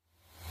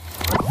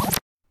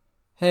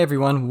Hey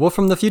everyone, Wolf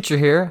from the future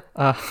here.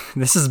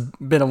 This has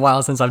been a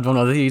while since I've done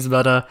one of these,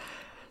 but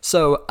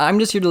so I'm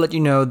just here to let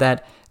you know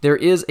that there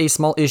is a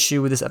small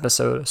issue with this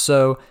episode.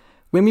 So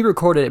when we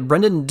recorded it,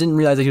 Brendan didn't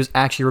realize that he was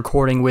actually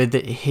recording with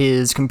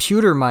his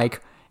computer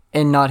mic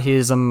and not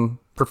his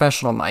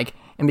professional mic,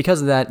 and because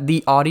of that,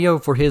 the audio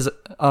for his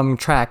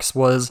tracks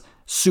was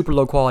super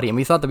low quality, and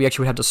we thought that we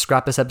actually would have to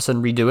scrap this episode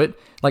and redo it.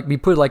 Like, we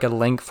put like a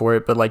link for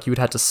it, but like you would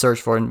have to search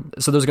for it, and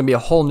so there's gonna be a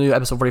whole new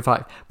episode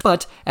 45.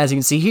 But as you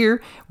can see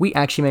here, we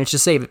actually managed to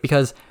save it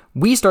because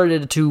we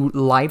started to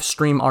live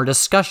stream our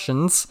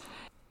discussions.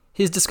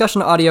 His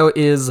discussion audio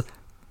is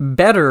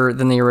better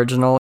than the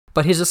original,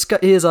 but his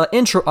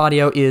intro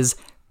audio is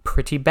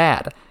pretty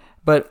bad.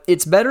 But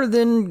it's better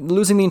than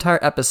losing the entire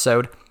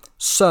episode.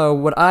 So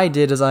what I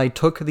did is I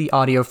took the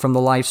audio from the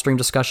live stream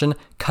discussion,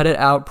 cut it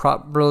out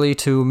properly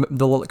to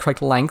the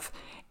correct length,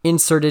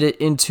 inserted it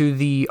into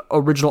the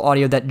original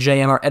audio that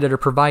JM, our editor,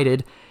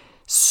 provided,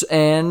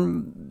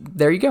 and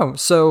there you go.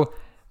 So,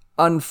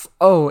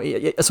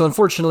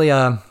 unfortunately,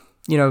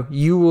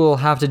 you will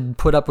have to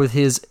put up with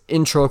his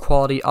intro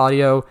quality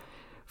audio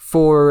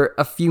for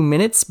a few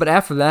minutes, but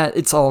after that,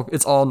 it's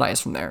all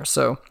nice from there.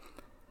 So,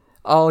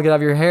 I'll get out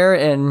of your hair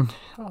and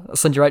I'll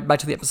send you right back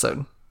to the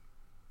episode.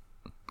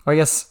 Or I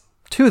guess,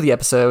 to the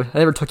episode. I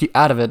never took you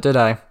out of it, did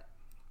I?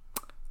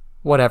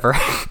 Whatever.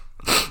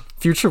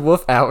 Future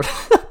Wolf out.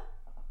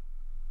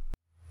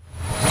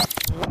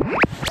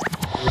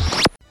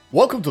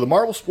 Welcome to the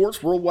Marble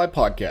Sports Worldwide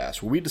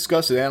Podcast, where we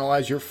discuss and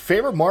analyze your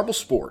favorite marble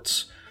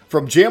sports.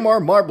 From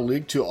JMR Marble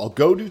League to I'll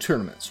Go Do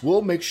tournaments,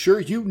 we'll make sure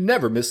you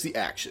never miss the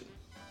action.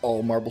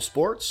 All marble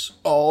sports,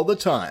 all the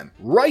time,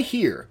 right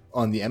here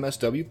on the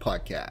MSW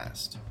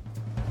Podcast.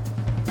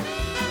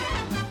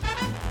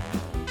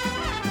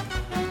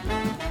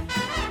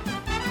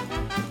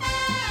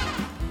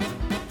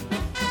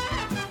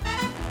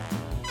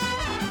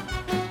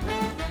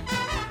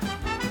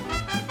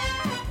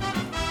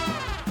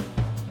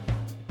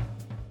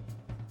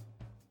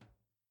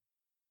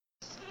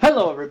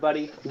 Hello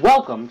everybody,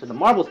 welcome to the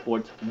Marble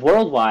Sports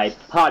Worldwide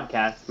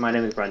Podcast. My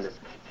name is Brendan.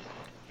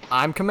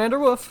 I'm Commander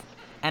Wolf.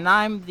 And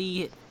I'm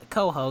the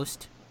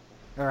co-host,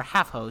 or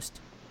half-host.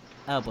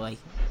 Oh boy.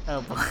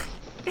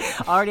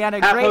 Already on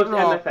a great Half-host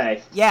roll.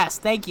 MFA. Yes,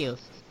 thank you.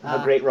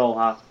 A great roll,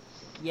 huh?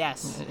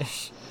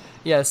 Yes.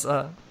 Yes,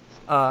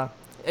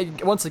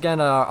 once again,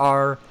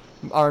 our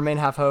main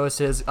half host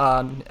is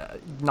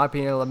not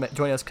being able to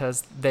join us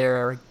because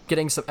they're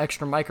getting some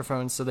extra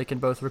microphones so they can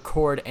both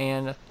record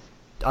and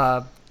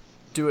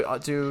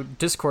do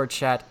Discord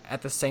chat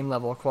at the same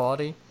level of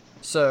quality.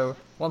 So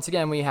once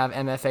again, we have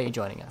MFA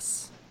joining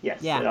us.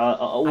 Yes, Yeah.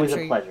 always I'm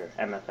a sure pleasure,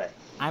 MFA.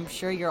 I'm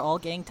sure you're all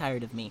getting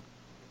tired of me.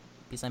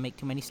 Because I make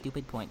too many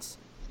stupid points.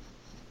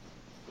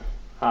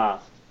 No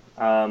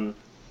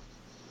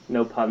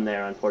pun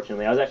there,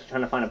 unfortunately. I was actually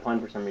trying to find a pun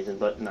for some reason,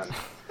 but none.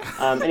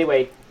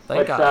 Anyway,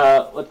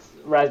 let's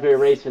Raspberry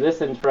Race for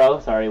this intro.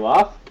 Sorry,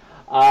 Woff.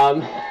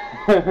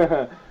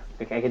 I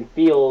can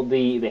feel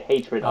the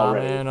hatred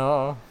already.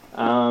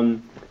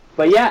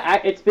 But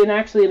yeah, it's been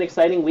actually an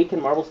exciting week in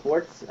marble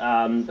sports.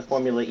 The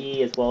Formula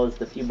E as well as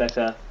the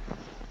Fubeca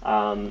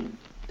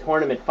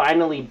tournament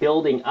finally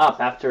building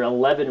up after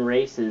 11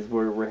 races.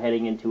 We're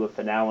heading into a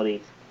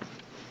finality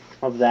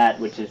of that,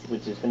 which is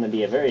going to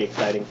be a very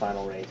exciting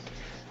final race.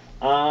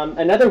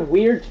 Another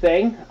weird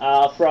thing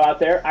throw out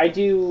there. I'm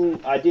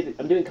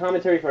doing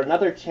commentary for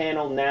another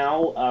channel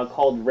now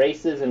called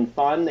Races and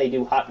Fun. They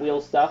do Hot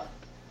Wheels stuff.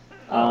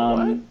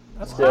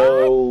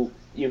 So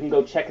you can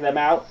go check them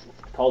out.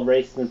 It's called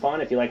Races and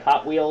Fun. If you like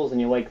Hot Wheels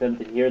and you like to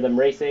hear them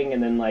racing,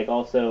 and then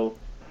also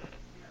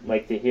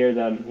like to hear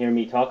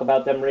me talk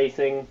about them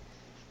racing,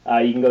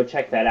 you can go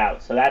check that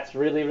out. So that's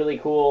really, really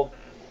cool.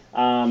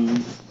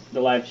 The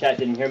live chat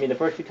didn't hear me the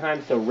first few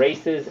times, so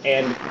Races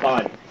and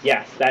Fun.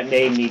 Yes, that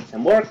name needs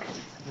some work,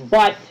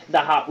 but the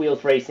Hot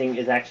Wheels racing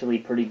is actually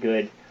pretty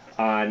good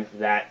on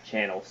that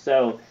channel.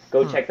 So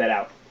go check that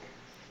out.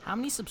 How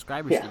many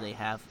subscribers do they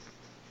have?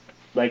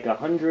 Like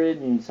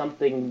 100 and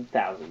something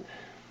thousand.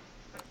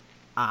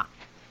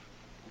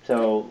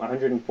 So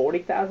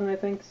 140,000, I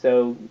think.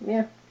 So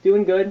yeah,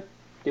 doing good,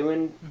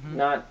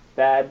 not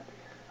bad.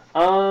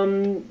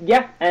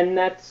 Yeah, and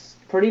that's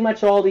pretty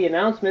much all the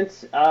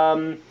announcements.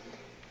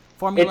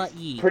 Formula it's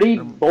E. Pretty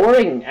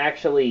boring,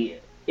 actually,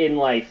 in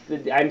life.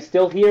 I'm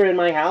still here in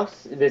my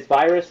house. This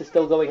virus is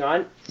still going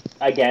on.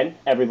 Again,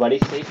 everybody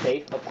stay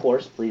safe. Of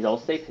course, please all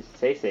stay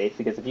safe,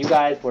 because if you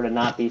guys were to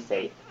not be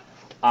safe,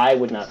 I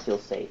would not feel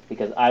safe,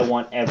 because I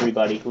want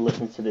everybody who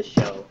listens to this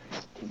show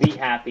to be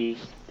happy,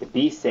 to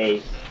be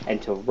safe, and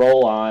to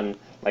roll on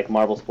like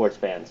Marble sports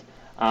fans.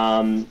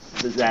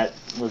 That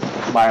was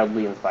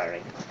wildly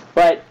inspiring.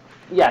 But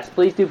yes,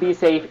 please do be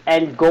safe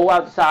and go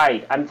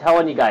outside. I'm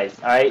telling you guys,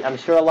 all right? I'm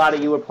sure a lot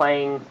of you are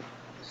playing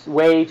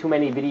way too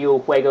many video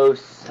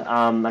juegos.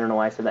 I don't know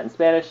why I said that in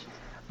Spanish.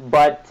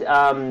 But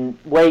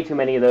way too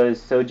many of those,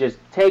 so just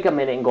take a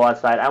minute and go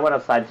outside. I went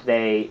outside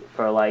today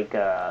for like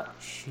a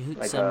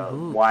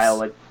while,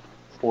 like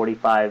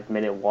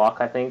 45-minute walk,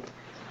 I think.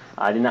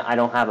 I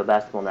don't have a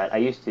basketball net. I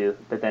used to,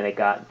 but then it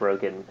got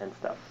broken and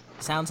stuff.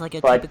 Sounds like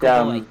a But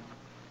typical boy.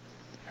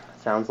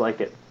 sounds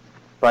like it.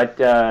 But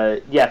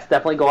yes,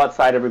 definitely go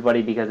outside,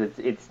 everybody, because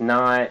it's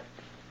not.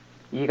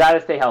 You got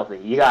to stay healthy.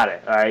 You got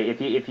it. All right.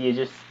 If you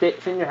just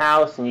sit in your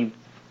house and you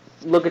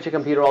look at your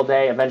computer all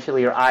day,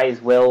 eventually your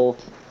eyes will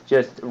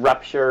just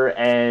rupture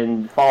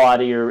and fall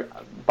out of your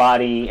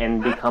body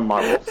and become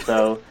marbles.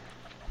 So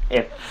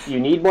if you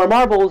need more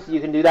marbles,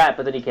 you can do that,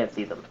 but then you can't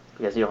see them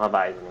because you don't have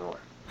eyes anymore.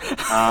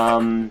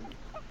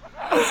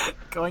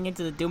 Going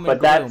into the doom But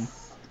and gloom.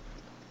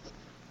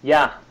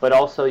 that's but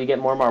also you get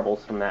more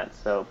marbles from that,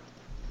 so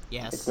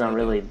Yes. it's not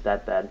really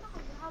that bad.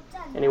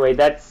 Anyway,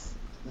 that's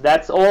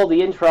all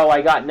the intro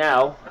I got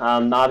now.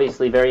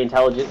 Obviously very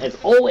intelligent as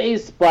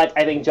always, but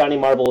I think Johnny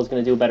Marble is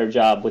going to do a better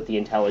job with the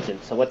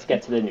intelligence. So let's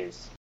get to the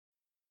news.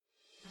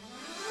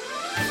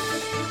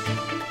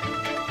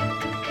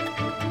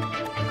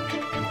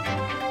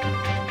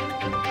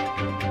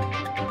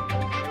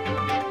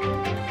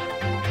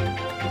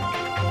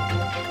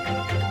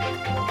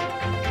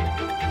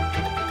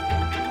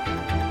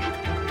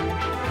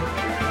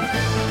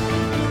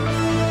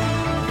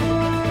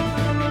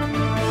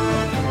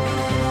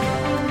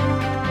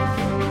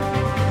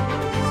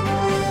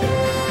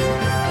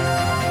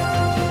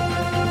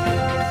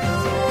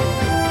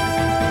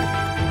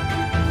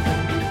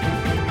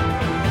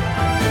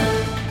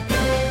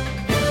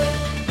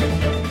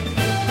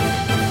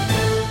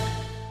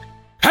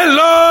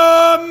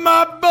 Hello,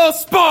 Marble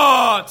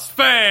Sports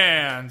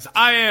fans!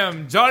 I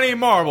am Johnny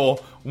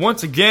Marble,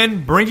 once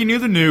again bringing you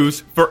the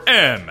news for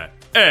MSW.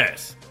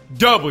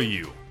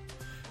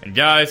 And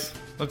guys,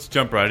 let's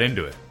jump right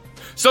into it.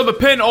 So the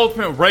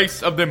penultimate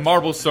race of the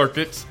marble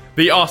circuits,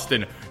 the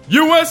Austin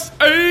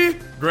USA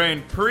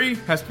Grand Prix,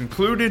 has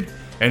concluded,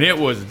 and it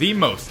was the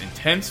most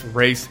intense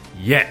race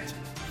yet.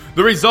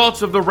 The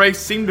results of the race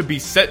seemed to be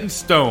set in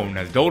stone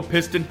as Gold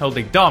Piston held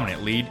a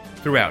dominant lead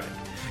throughout it.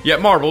 Yet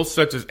marbles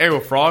such as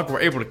Aerofrog were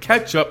able to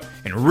catch up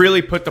and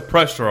really put the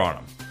pressure on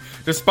them.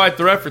 Despite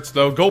their efforts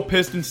though, Gold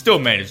Piston still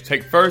managed to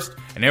take first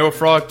and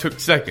Aerofrog took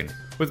second,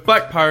 with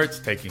Black Pirates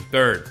taking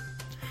third.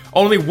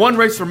 Only one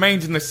race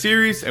remains in the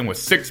series, and with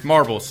 6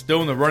 marbles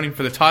still in the running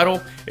for the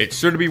title, it's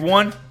sure to be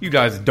one you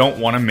guys don't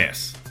want to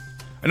miss.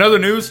 In other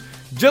news,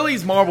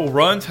 Jelly's Marble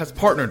Runs has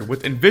partnered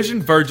with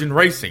Envision Virgin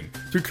Racing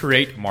to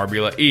create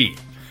Marbula E,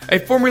 a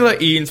Formula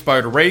E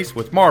inspired race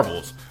with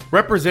marbles,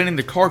 representing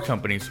the car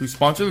companies who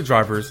sponsor the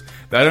drivers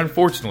that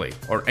unfortunately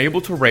are able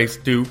to race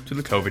due to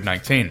the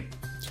COVID-19.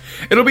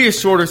 It'll be a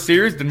shorter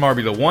series than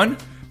Marbula 1,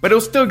 but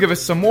it'll still give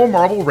us some more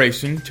marble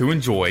racing to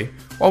enjoy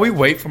while we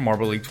wait for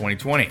Marble League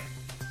 2020.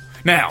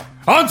 Now,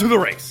 on to the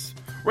race!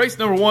 Race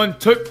number 1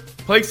 took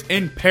place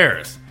in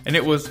Paris, and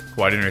it was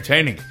quite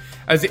entertaining,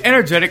 as the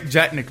energetic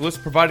Jack Nicklaus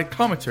provided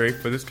commentary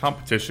for this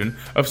competition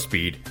of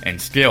speed and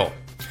skill.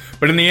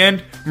 But in the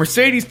end,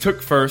 Mercedes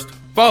took first,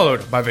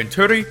 followed by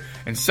Venturi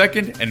in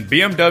second and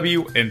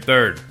BMW in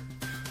third.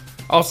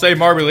 I'll say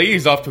Marbula E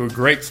is off to a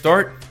great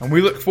start, and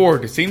we look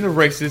forward to seeing the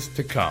races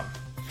to come.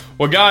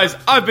 Well guys,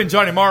 I've been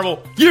Johnny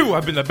Marble, you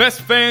have been the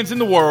best fans in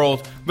the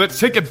world. Let's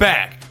take it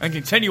back and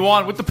continue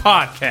on with the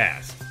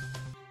podcast.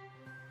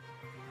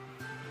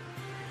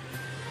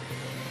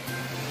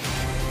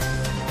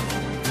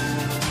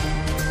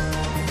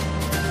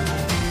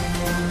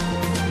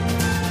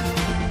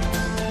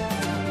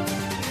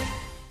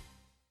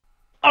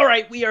 All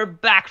right, we are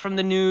back from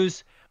the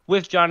news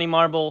with Johnny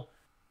Marble.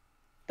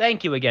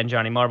 Thank you again,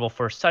 Johnny Marble,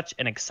 for such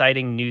an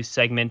exciting news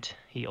segment.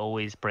 He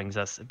always brings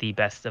us the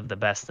best of the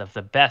best of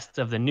the best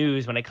of the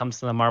news when it comes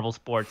to the Marble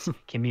Sports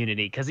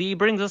community, because he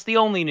brings us the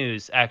only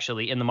news,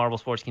 actually, in the Marble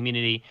Sports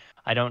community.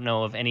 I don't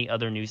know of any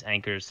other news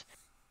anchors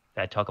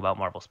that talk about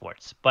Marble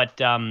Sports. But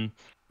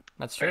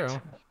That's true.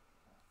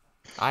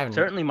 I haven't.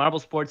 certainly Marble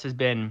Sports has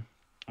been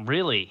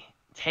really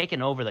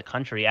taken over the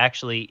country.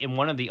 Actually, in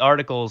one of the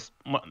articles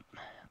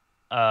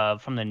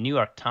from the New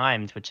York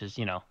Times, which is,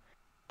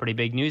 pretty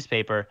big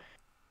newspaper,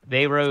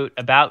 they wrote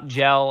about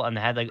Gel and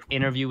they had like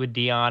interview with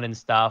Dion and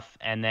stuff,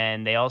 and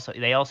then they also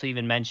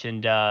even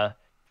mentioned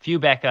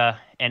Fubeca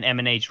and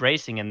M&H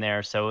Racing in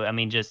there. So I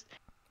mean, just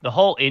the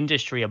whole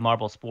industry of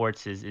Marble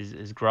Sports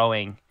is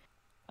growing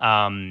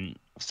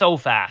so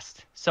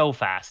fast,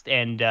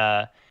 and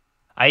I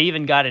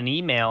even got an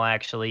email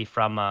actually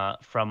from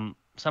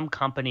some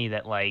company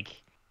that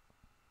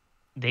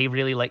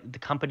the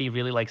company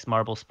really likes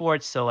Marble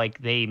Sports, so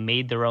they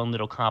made their own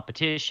little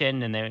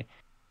competition,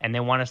 and they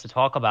want us to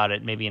talk about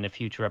it maybe in a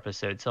future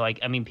episode. So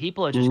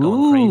people are just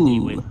going crazy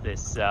with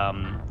this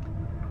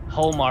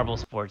whole Marble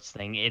Sports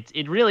thing.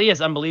 It really is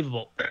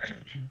unbelievable.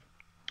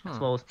 I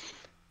suppose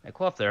I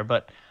coughed there,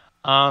 but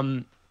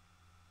I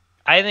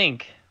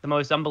think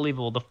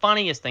the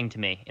funniest thing to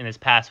me in this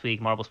past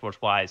week, Marble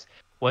Sports wise,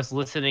 was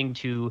listening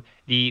to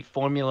the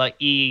Formula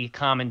E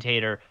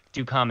commentator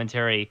do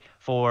commentary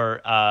for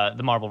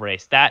the marble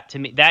race. That to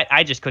me,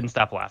 I just couldn't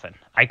stop laughing.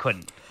 I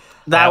couldn't.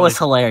 That was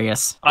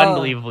hilarious.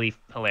 Unbelievably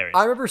hilarious.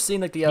 I remember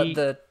seeing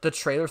the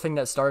trailer thing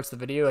that starts the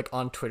video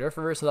on Twitter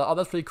first. So I thought, oh,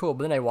 that's pretty cool.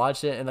 But then I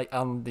watched it and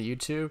on the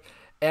YouTube,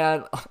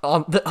 And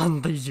on the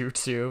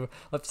YouTube,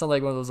 it sounds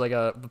like one of those like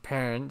the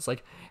parents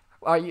like,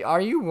 are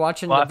you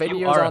watching Well, the if you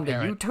videos are a on the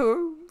parent.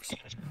 YouTubes?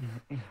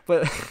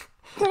 But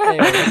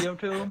anyway,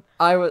 YouTube.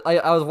 I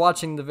was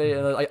watching the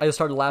video and I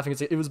started laughing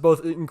because it was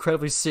both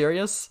incredibly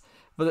serious,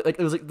 but like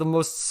it was like the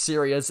most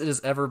serious it has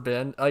ever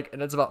been. Like,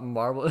 and it's about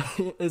Marvel.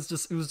 It was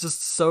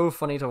just so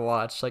funny to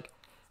watch, like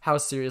how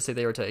seriously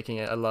they were taking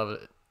it. I love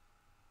it.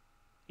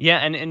 Yeah,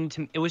 and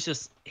it was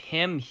just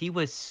him. He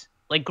was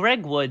like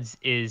Greg Woods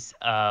is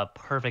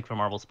perfect for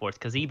Marvel Sports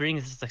because he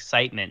brings this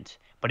excitement,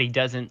 but he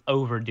doesn't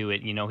overdo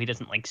it. He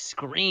doesn't like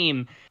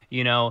scream.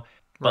 But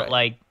Right.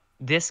 like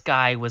this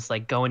guy was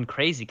like going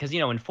crazy because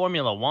in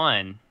Formula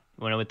One,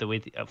 with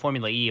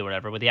Formula E or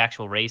whatever, with the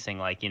actual racing,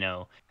 like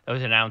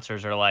those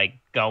announcers are like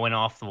going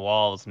off the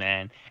walls,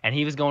 man. And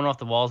he was going off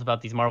the walls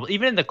about these Marvel.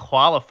 Even in the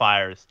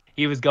qualifiers,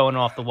 he was going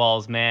off the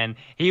walls, man.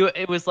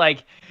 It was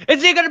like,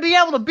 is he gonna be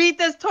able to beat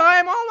this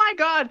time? Oh my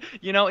God!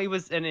 He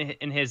was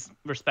in his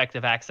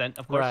respective accent,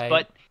 of course, Right.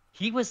 but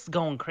he was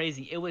going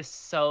crazy. It was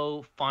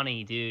so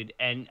funny, dude.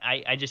 And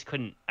I just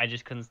couldn't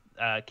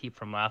keep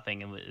from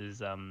laughing.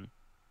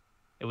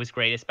 It was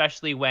great,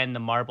 especially when the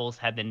marbles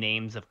had the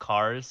names of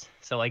cars.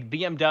 So like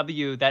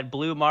BMW, that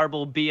blue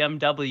marble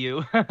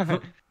BMW.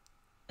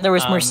 There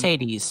was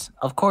Mercedes.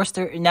 Of course,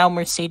 now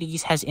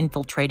Mercedes has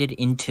infiltrated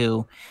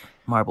into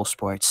Marble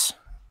Sports.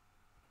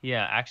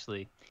 Yeah,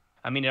 actually.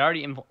 I mean, it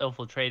already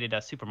infiltrated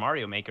Super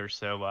Mario Maker,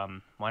 so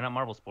why not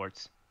Marble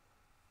Sports?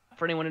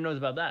 For anyone who knows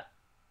about that.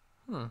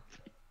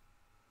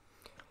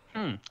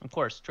 Of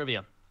course,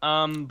 trivia.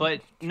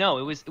 But no,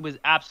 it was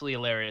absolutely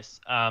hilarious.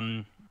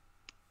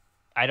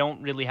 I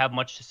don't really have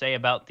much to say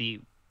about the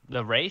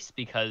race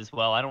because,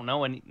 well, I don't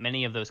know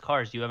many of those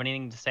cars. Do you have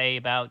anything to say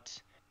about,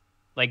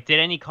 like, did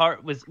any car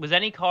was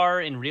any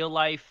car in real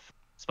life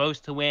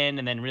supposed to win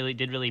and then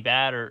did really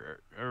bad,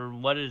 or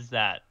what is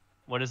that?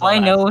 What is all All I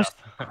that know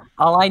stuff?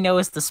 All I know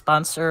is the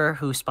sponsor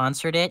who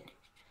sponsored it,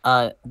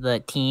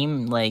 the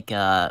team, like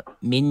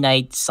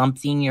Midnight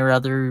something or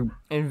other.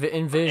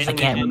 Envision I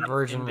can't remember.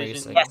 Virgin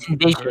Racing. Yes,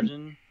 Envision.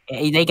 Virgin?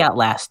 They got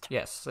last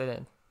Yes, they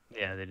did.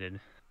 Yeah, they did.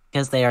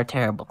 because they are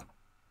terrible.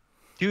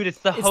 Dude, it's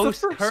the It's the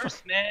host first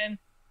curse, man.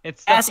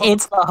 It's Yes,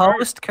 it's the curse.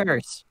 host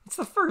curse. It's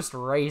the first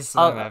race in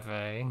Oh.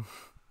 MFA.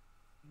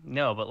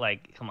 No, but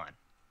like, come on,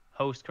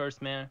 host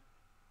curse, man.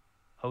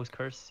 Host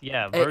curse,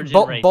 yeah. Hey,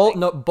 Virgin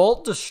Racing.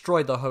 Bolt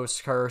destroyed the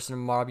host curse in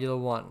Marbula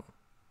 1.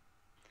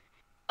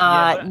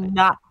 Yeah, but-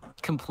 Not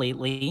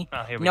completely.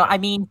 Oh, here we No, go. I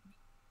mean,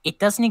 it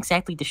doesn't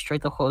exactly destroy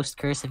the host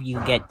curse if you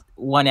get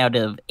 1 out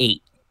of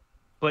 8.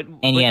 But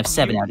And you but have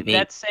 7 out of 8.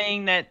 That's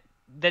saying that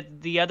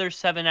the other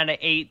 7 out of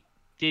 8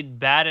 did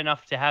bad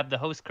enough to have the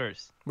host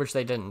curse. Which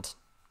they didn't.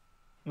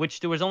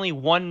 Which there was only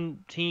one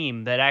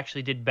team that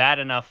actually did bad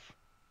enough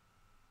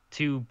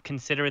to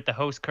consider it the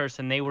host curse,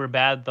 and they were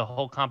bad the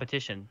whole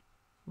competition.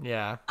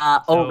 Yeah.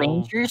 Oh, So-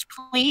 Rangers,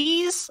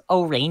 please.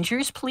 Oh,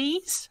 Rangers,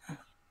 please.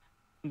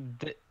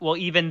 Well,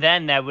 even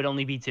then, that would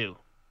only be 2.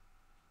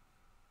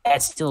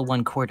 That's still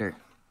 1/4.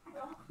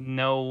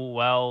 No,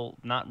 well,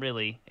 not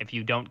really. If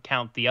you don't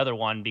count the other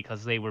one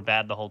because they were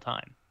bad the whole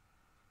time.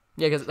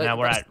 Yeah, because Now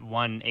we're at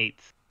 1/8.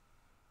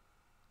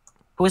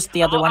 Who was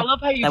the other one? I love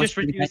how you That was just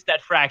pretty reduced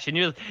that fraction.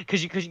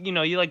 Because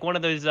you're like one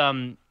of those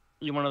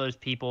you're one of those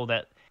people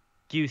that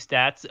skew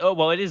stats. Oh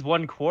well, it is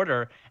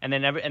 1/4, and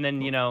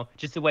then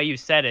just the way you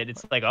said it,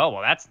 it's like, oh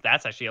well, that's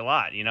actually a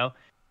lot,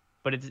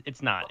 but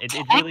it's not. It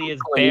really is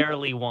Technically-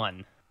 barely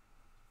 1.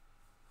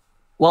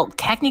 Well,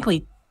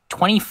 technically,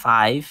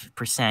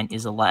 25%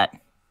 is a lot.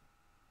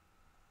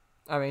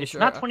 I mean, It's sure.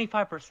 not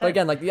 25%. But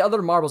again, like the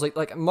other marbles,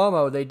 like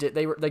Momo,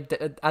 they were like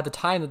at the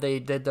time that they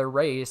did their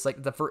race,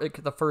 like the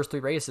first 3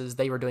 races,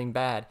 they were doing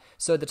bad.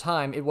 So at the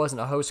time, it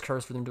wasn't a host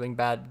curse for them doing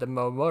bad the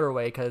Mo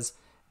motorway because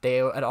they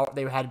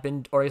had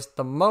been, or it's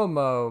the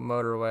Momo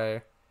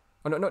motorway.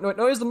 Oh, no, it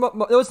was the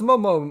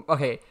Momo.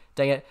 Okay,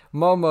 dang it,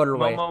 Mo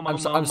motorway.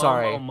 I'm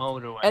sorry.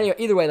 Motorway. Anyway,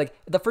 either way, like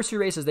the first 3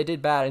 races they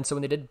did bad, and so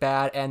when they did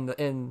bad and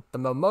in the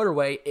Mo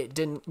motorway,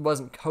 it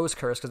wasn't host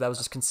curse because that was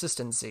just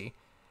consistency.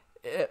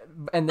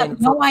 And then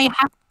No, I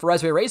have. for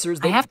Raspberry Racers,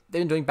 they've have-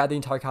 been doing bad the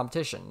entire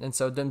competition, and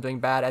so them doing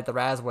bad at the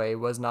Raspberry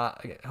was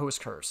not a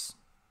host curse.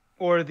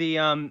 Or the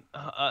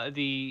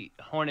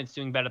Hornets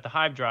doing bad at the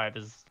Hive Drive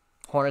is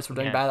Hornets were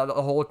doing Yeah. bad at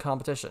the whole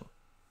competition.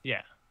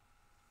 yeah.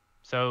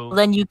 So Well,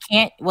 then you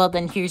can't. Well,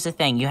 then here's the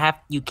thing: you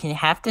have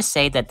to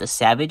say that the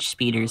Savage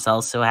Speeders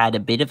also had a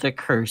bit of a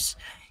curse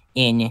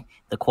in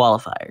the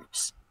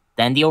qualifiers.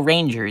 Then the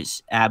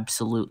Rangers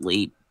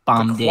absolutely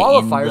bombed The it in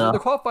qualifiers, the. the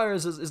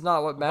qualifiers is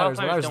not what matters.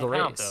 What qualifiers matters is the don't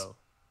count, race. though.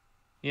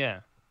 Yeah.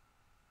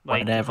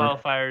 Like Whatever.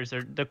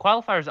 the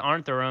qualifiers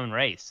aren't their own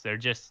race. They're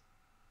just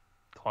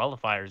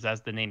qualifiers,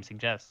 as the name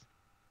suggests.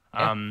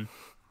 Yeah.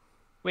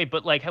 Wait,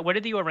 but like, what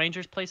did the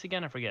Rangers place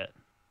again? I forget.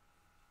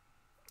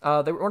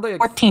 They weren't they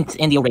 14th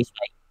in the race.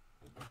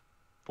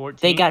 14.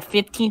 They got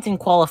 15th in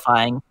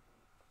qualifying,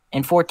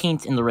 and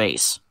 14th in the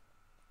race.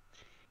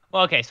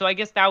 Well, okay, so I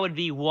guess that would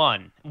be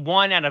 1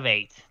 out of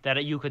 8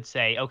 that you could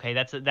say. Okay,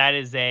 that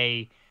is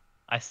a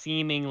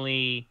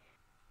seemingly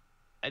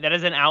that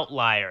is an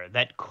outlier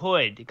that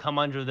could come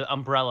under the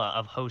umbrella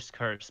of host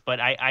curse, but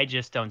I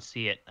just don't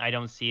see it. I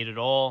don't see it at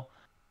all.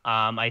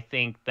 I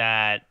think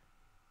that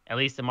at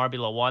least in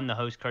Marbula 1, the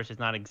host curse is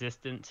not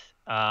existent.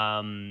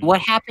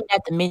 What happened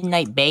at the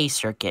Midnight Bay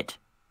circuit?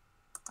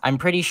 I'm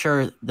pretty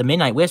sure the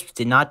Midnight Wisps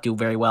did not do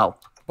very well.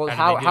 Well,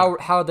 How did they do?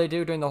 how did they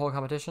do during the whole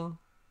competition?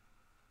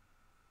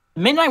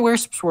 The Midnight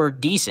Wisps were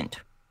decent.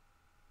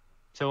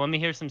 So let me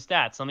hear some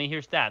stats. Let me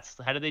hear stats.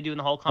 How did they do in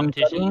the whole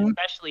competition? getting-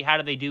 Especially, how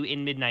did they do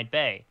in Midnight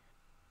Bay?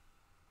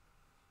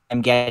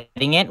 I'm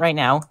getting it right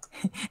now.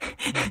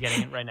 I'm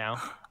getting it right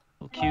now.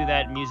 We'll cue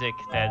that music,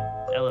 that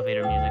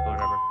elevator music or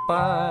whatever.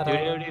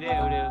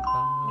 Do-do-do-do-do.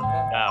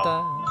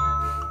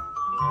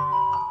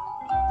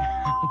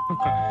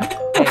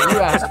 Hey, you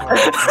asked for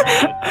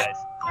it.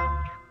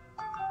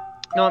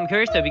 No, I'm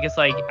curious though because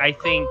I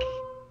think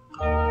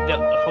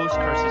the host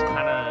curse is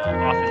kind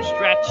of often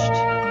stretched.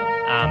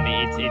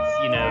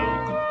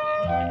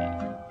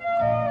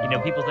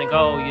 It's people think,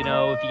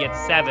 if you get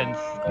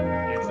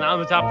 7th, it's not in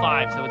the top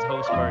 5, so it's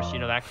host curse,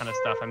 that kind of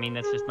stuff. I mean,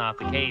 that's just not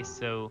the case.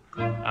 So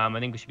I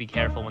think we should be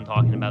careful when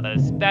talking about that,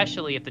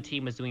 especially if the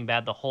team was doing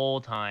bad the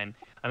whole time.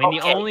 I mean,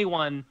 the only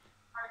one.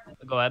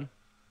 Go ahead.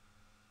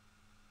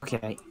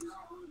 Okay.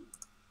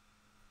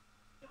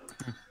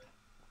 The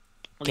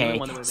only Okay.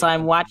 one that So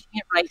I'm watching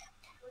it right.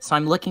 So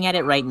I'm looking at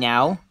it right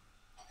now,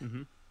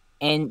 Mhm.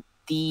 and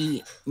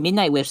the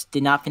Midnight Wisps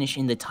did not finish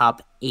in the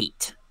top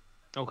 8.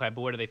 Okay,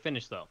 but where do they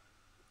finish though?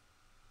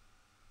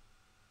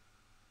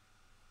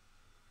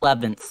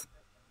 11th,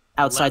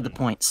 outside the 11th.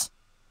 points.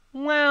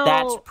 Well,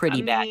 That's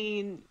pretty I bad.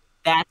 mean,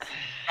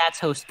 That's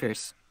host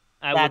curse.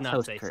 I That's would not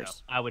host say curse.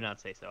 so. I would not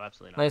say so.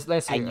 Absolutely not. Nice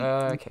to see.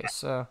 I- Okay,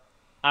 so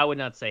I would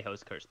not say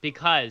host curse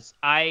because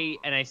I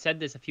said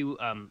this a few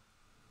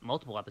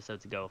multiple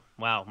episodes ago.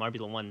 Wow,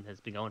 Marbula 1 has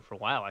been going for a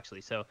while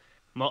actually. So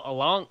a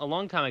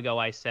long time ago,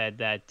 I said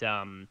that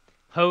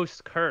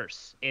host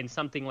curse in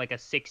something like a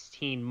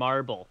 16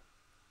 marble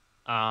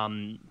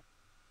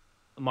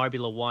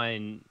Marbula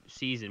 1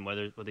 season, where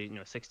there's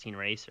 16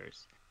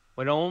 racers,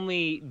 would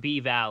only be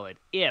valid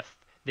if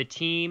the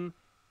team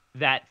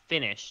that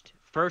finished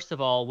first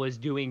of all was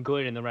doing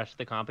good in the rest of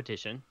the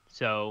competition,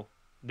 so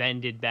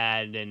then did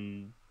bad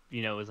and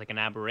it was like an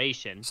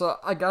aberration. so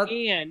I got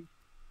And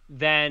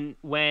then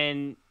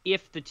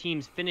if the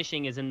team's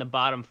finishing is in the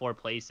bottom 4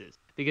 places,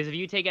 because if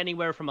you take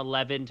anywhere from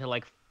 11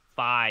 to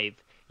 5,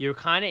 you're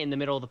kind of in the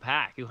middle of the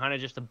pack. You're kind of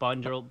just a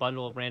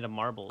bundle of random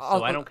marbles.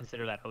 So I don't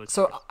consider that host.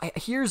 So curse.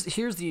 here's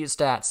the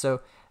stats.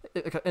 So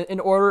in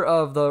order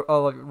of the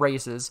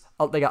races,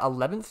 they got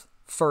 11th,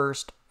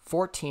 1st,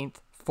 14th,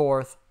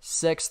 4th,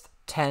 6th,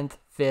 10th,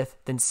 5th,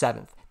 then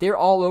 7th. They're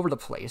all over the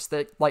place.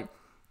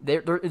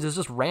 It's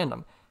just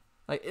random.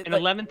 And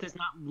 11th is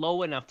not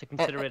low enough to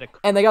consider it a.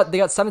 And they got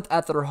 7th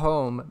at their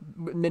home,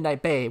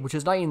 Midnight Bay, which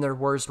is not even their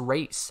worst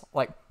race.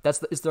 Oh,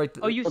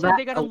 you said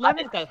they got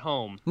 11th at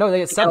home. No, they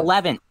got They got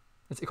 7th. 11th.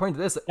 It's according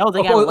to this. No,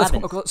 they got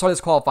 11th. Sorry,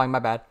 that's qualifying. My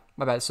bad.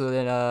 So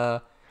then,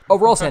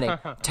 overall standing,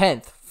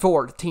 10th,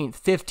 14th,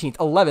 15th,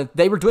 11th.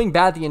 They were doing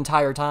bad the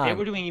entire time. They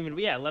were doing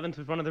 11th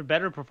was one of their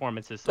better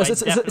performances. So It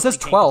says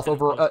 12th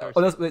overall.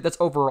 That's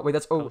overall. Wait.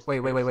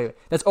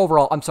 That's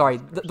overall. I'm sorry.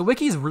 The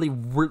wiki is really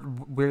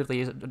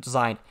weirdly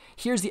designed.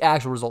 Here's the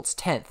actual results: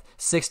 10th,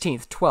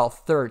 16th,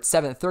 12th, 3rd,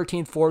 7th,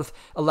 13th, 4th,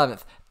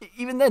 11th.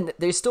 Even then,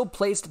 they still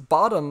placed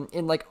bottom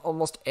in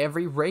almost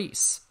every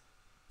race.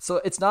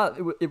 So it's not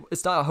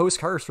a host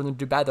curse for them to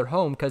do bad at their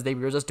home because they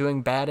were just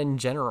doing bad in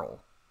general.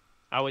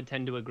 I would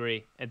tend to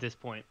agree at this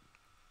point.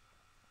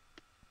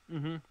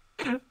 And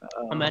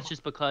that's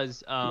just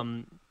because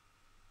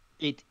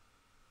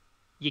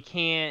you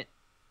can't.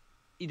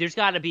 There's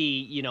got to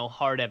be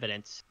hard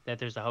evidence that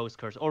there's a host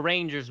curse. Or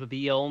Rangers would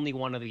be the only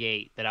one of the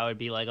 8 that I would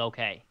be like,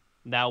 okay,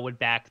 that would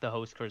back the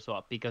host curse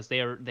up because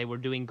they were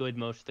doing good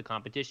most of the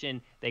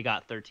competition. They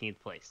got 13th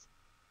place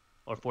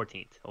or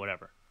 14th or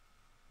whatever.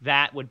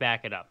 That would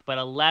back it up. But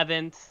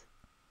 11th,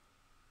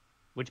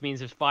 which means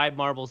there's 5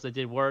 marbles that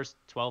did worse.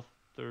 12th,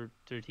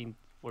 13th,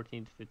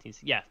 14th, 15th.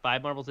 Yeah,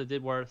 5 marbles that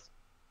did worse.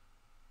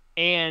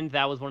 And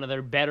that was one of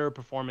their better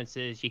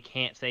performances. You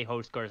can't say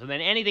host curse. And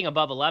then anything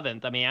above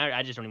 11th, I mean,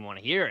 I just don't even want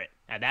to hear it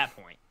at that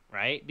point,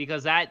 right?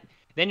 Because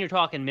then you're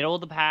talking middle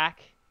of the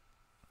pack,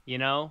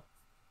 I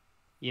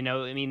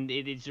mean,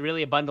 it's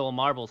really a bundle of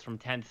marbles from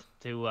 10th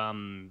to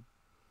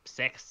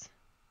 6th,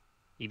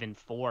 even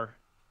 4.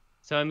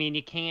 So, I mean,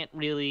 you can't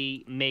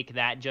really make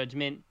that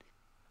judgment.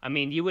 I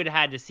mean, you would have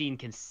had to seen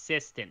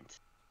consistent,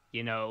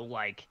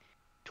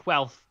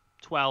 12th,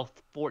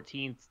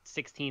 14th,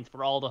 16th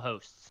for all the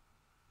hosts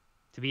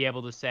to be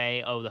able to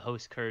say, oh, the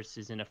host curse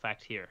is in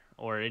effect here,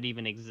 or it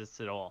even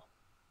exists at all.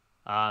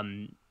 At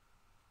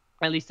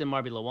least in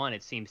Marbula 1,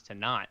 it seems to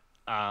not.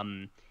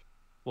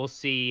 We'll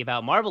see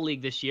about Marble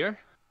League this year,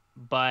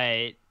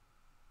 but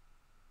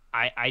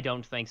I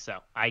don't think so.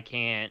 I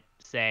can't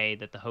say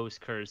that the host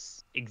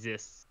curse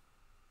exists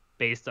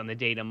based on the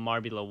data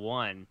Marbula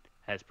 1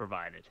 has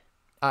provided.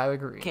 I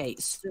agree. Okay,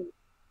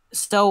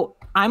 so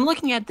I'm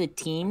looking at the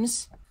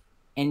teams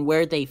and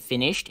where they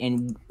finished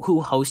and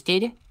who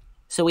hosted.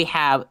 So we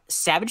have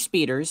Savage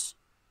Speeders,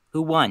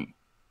 who won.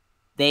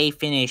 They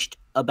finished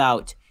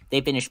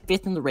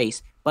fifth in the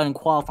race, but in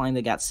qualifying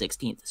they got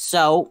 16th.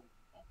 So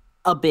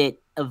a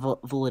bit of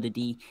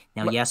validity.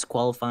 Now, yes,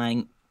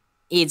 qualifying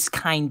is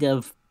kind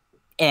of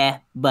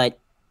but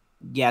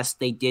yes,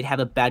 they did have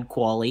a bad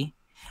quali.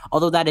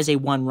 Although that is a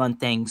one-run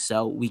thing,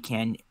 so we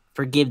can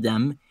forgive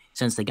them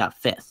since they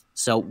got 5th.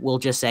 So we'll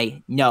just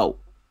say no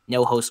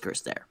host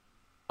curse there.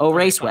 Okay,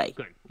 Raceway.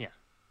 Good. Yeah.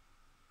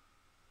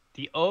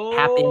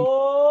 Happened.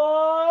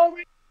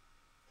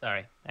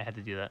 Sorry, I had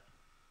to do that.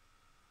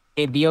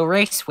 The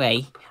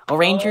Raceway.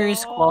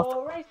 Rangers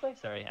qualified. Raceway.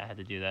 Sorry, I had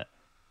to do that.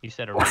 You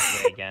said a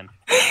raceway again.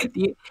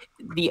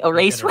 The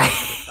Raceway.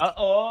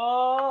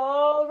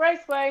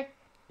 Raceway.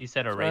 You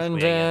said a raceway again.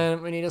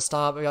 Brendan, we need to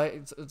stop.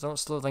 Don't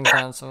slow things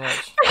down so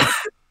much.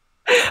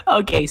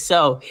 Okay,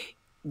 so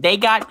they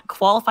got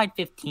qualified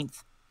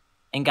 15th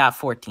and got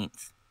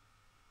 14th.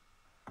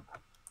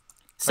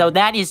 So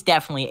that is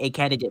definitely a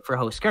candidate for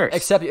host curse.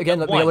 Except, again,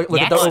 look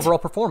at their overall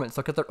performance.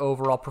 Look at their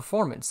overall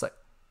performance. Like,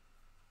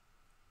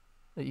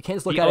 you can't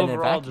just look at it in a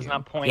overall vacuum. does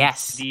not point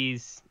Yes. to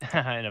these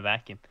in a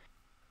vacuum.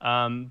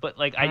 But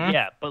like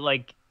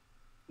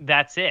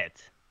that's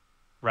it,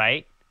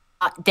 right?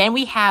 Then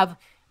we have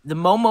the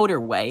Mo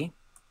Motorway,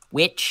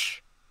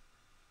 which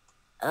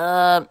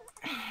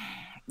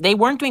they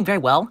weren't doing very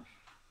well,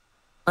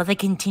 but they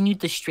continued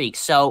the streak.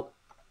 So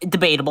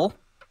debatable,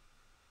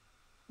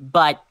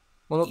 but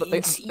Well, no,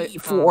 they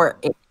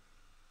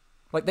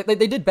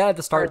did bad at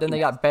the start, then they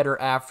got better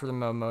after the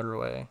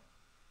motorway.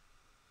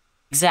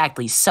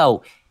 Exactly.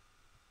 So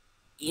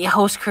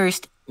host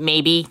cursed,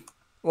 maybe.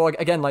 Well,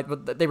 again, like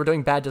they were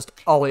doing bad just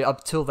all the way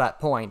up till that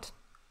point.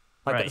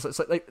 Like, Right. so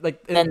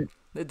Then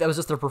that was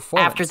just their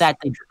performance. after that,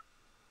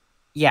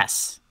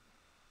 yes.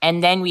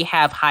 And then we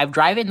have Hive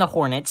Drive and the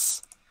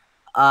Hornets.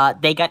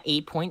 They got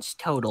 8 points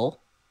total.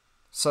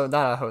 So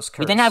not a host curse.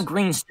 We then have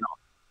Greenstone.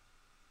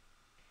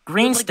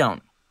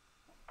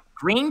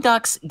 Green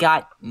Ducks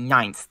got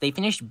 9th. They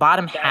finished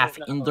bottom half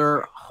in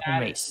their home That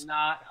race. is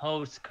not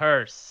host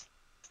curse.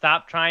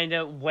 Stop trying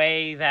to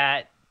weigh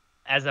that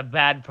as a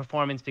bad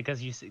performance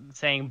because you're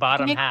saying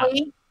bottom half.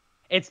 Technically,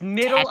 It's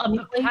middle of the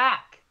technically-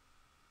 pack.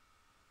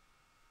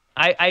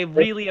 I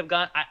really have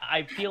gone.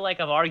 I feel like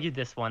I've argued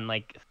this one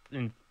like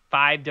in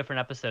 5 different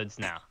episodes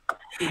now.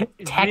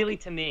 It's really,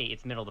 to me,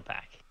 it's middle of the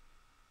pack.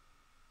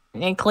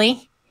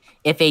 technically,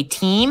 if a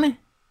team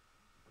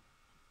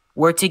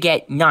were to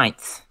get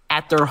 9th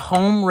at their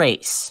home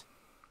race,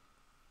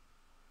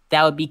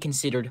 that would be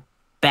considered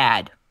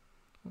bad.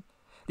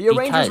 The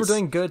Rangers were because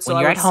doing good, so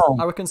when you're at home-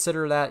 I would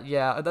consider that.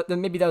 Yeah,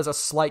 then maybe that was a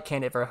slight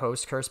candidate for a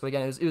host curse. But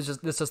again,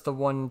 it's just the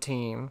one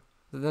team.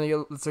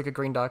 Then let's look at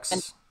Green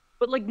Ducks.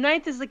 But like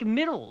 9th is like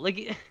middle.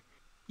 Like,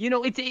 you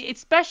know, it's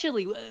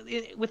especially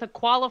with a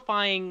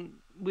qualifying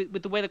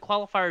with the way the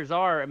qualifiers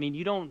are. I mean,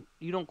 you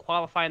don't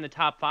qualify in the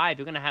top 5.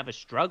 You're gonna have a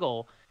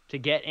struggle to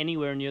get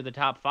anywhere near the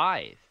top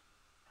 5.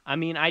 I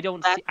mean, I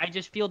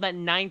just feel that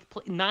ninth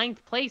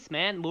place,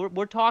 man.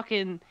 We're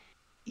talking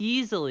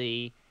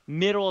easily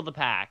middle of the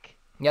pack.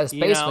 Yeah, it's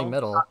you basically know,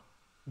 middle.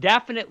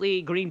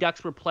 Definitely, Green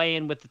Ducks were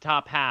playing with the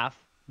top half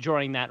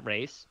during that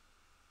race.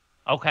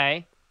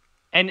 Okay.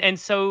 And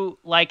so,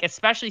 like,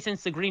 especially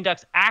since the Green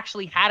Ducks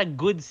actually had a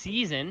good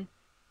season,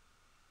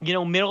 you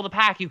know, middle of the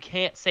pack, you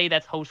can't say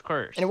that's host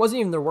curse. And it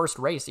wasn't even their worst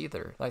race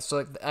either. Like,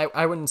 so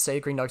I wouldn't say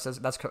Green Ducks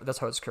that's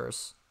host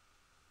curse.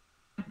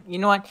 You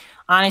know what?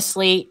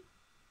 Honestly,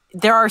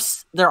 there are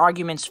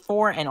arguments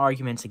for and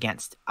arguments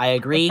against. I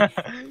agree.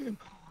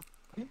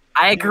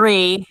 I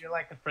agree. You're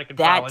like a freaking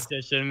That's-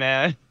 politician,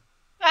 man.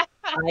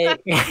 I,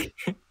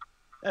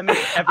 I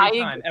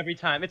mean, every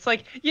time. It's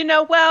like, you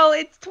know, well,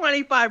 it's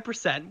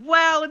 25%.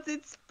 Well,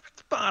 it's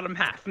bottom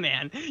half,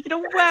 man. You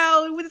know,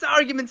 well, there's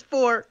arguments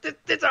for,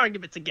 there's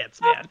arguments against,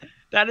 man.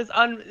 That is,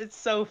 it's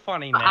so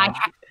funny, man.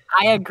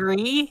 I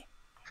agree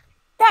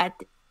that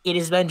it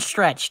has been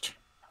stretched.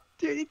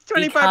 Dude, it's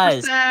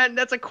 25%.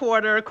 That's a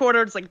quarter. A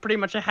quarter is like pretty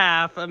much a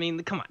half. I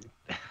mean, come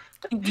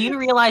on. Do you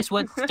realize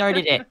what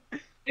started it?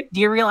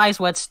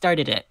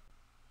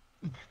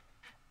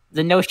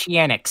 The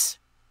Noceanics.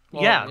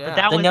 Well, yeah, yeah. but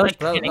that The was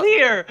note- like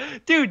clear.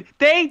 Dude,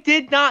 they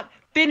did not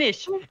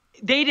finish.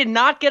 They did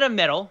not get a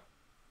medal.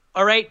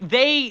 All right?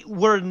 They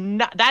were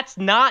not. That's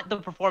not the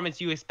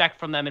performance you expect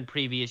from them in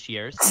previous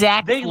years.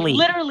 Exactly. They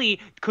literally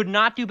could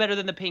not do better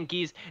than the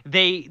Pinkies.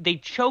 They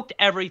choked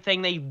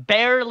everything. They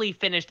barely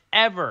finished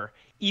ever,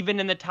 even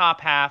in the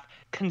top half.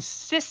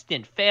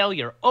 Consistent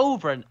failure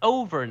over and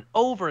over and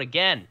over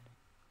again.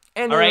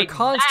 And All they're right,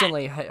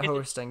 constantly that is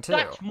hosting too.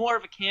 Such more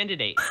of a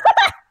candidate.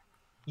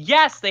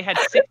 Yes, they had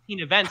 16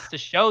 events to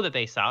show that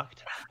they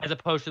sucked, as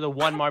opposed to the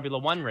one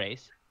Marbula 1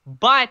 race.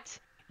 But,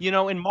 you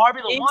know, in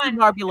Marbula 1,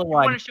 Marbula if you 1.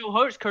 want to show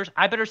host curse,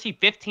 I better see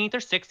 15th or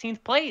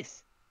 16th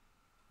place.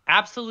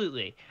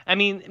 Absolutely. I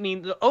mean,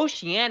 the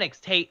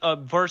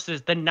Oceanics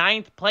versus the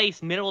 9th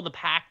place, middle of the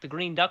pack, the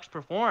Green Ducks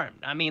performed.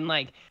 I mean,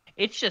 like,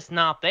 it's just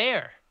not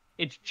there.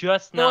 It's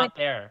just You know not what?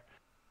 there.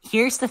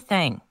 Here's the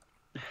thing.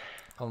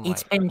 Oh my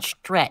It's been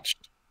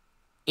stretched.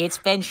 It's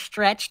been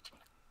stretched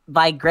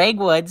by Greg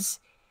Woods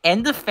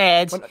and the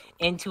fans When-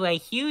 into a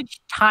huge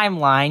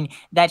timeline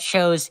that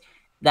shows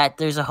that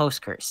there's a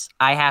host curse.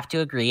 I have to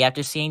agree.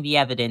 After seeing the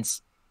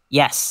evidence,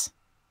 yes,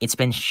 it's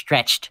been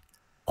stretched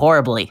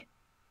horribly.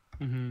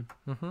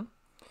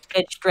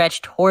 It's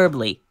stretched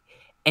horribly.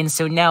 And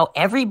so now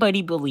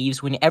everybody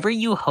believes whenever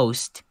you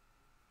host,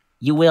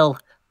 you will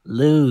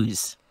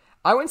lose.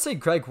 I wouldn't say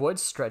Greg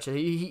Woods stretch it.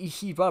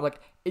 He brought up,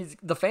 like,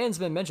 the fans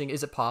been mentioning,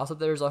 is it possible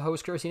there's a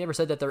host curse? He never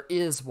said that there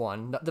is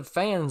one. The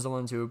fans are the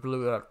ones who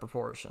blew it out of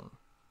proportion.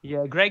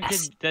 Yeah, Greg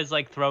Yes. does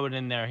like throw it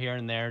in there here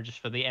and there just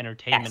for the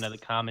entertainment of the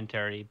Yes.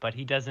 commentary, but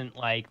he doesn't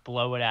like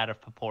blow it out of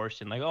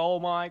proportion. Like, oh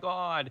my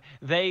god,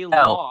 they No.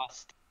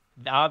 lost.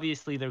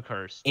 Obviously, they're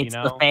cursed. It's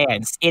you the know.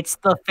 fans. It's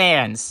the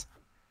fans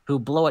who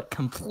blow it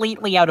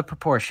completely out of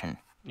proportion.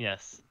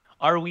 Yes.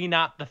 Are we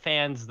not the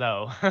fans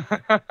though?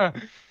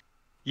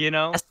 You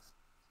know. Yes.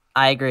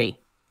 I agree.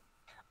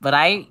 But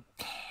I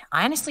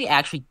honestly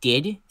actually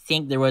did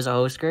think there was a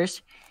host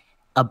curse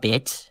a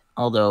bit,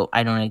 although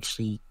I don't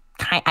actually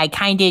I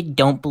kind of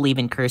don't believe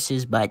in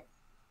curses, but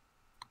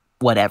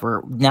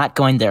whatever. Not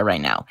going there right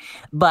now.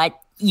 But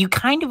you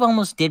kind of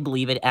almost did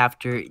believe it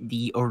after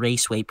the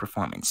Oraceway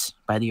performance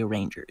by the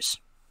O'Rangers.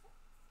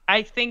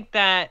 I think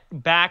that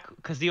back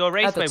because the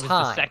Raceway was the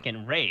time.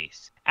 second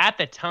race at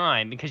the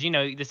time, because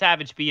the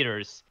Savage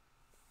Beaters,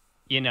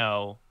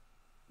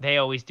 they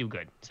always do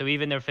good. So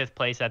even their fifth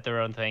place at their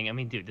own thing. I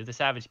mean, dude, they're the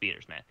Savage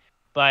Beaters, man.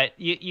 But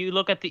you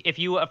look at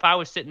if I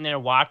was sitting there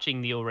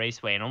watching the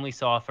Raceway and only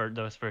saw for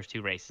those first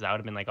two races, I would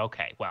have been like,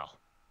 okay, well,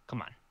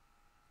 come on.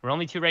 We're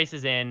only 2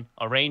 races in.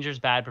 A Rangers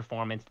bad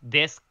performance.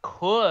 This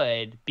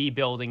could be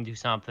building to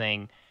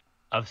something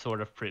of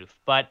sort of proof,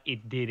 but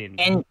it didn't.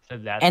 And- so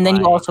that's And then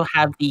you why- also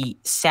have the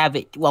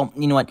Savage. Well,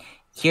 you know what?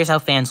 Here's how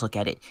fans look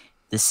at it.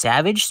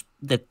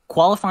 The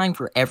qualifying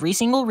for every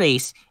single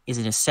race is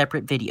in a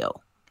separate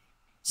video.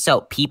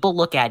 So people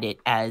look at it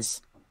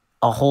as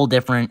a whole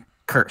different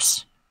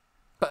curse.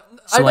 But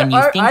So when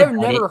you think I've about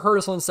never it-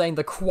 heard someone saying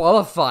the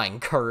qualifying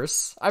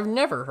curse. I've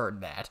never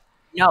heard that.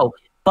 No,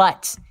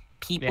 but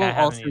people Yeah, I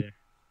haven't also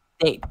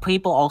either.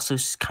 people also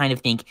kind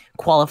of think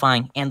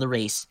qualifying and the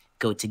race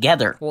go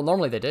together. Well,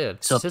 normally they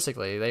did. So-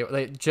 Statistically,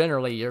 they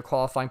generally your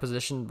qualifying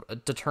position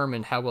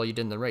determined how well you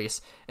did in the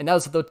race, and that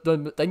was I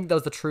think that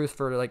was the truth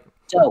for like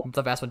So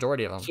the vast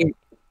majority of them. here-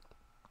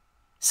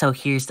 So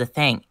here's the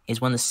thing: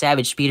 is when the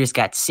Savage Speeders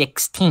got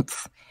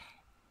 16th,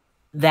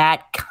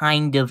 that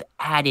kind of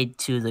added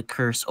to the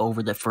curse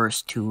over the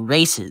first 2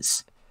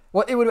 races.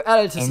 Well, it would have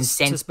added to, And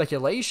to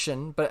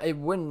speculation, but it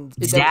wouldn't.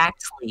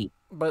 Exactly.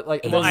 But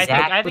like, Well, I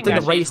Exactly. think then the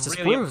actually race it's just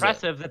really proves it.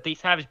 impressive that the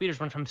Savage Beaters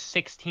went from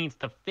 16th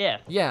to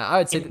 5th Yeah, I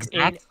would say.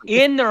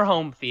 in their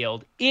home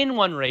field in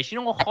one race. You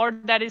know how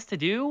hard that is to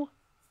do?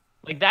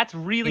 Like, that's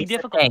really Here's the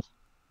difficult. thing.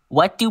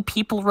 What do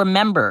people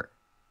remember?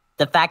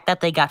 The fact that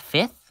they got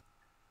 5th,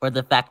 or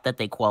the fact that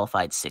they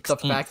qualified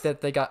 16th? the fact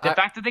that they got. The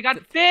fact that they got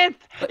 5th,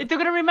 they're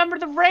gonna remember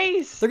the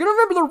race. they're gonna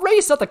remember the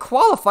race, not the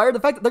qualifier. The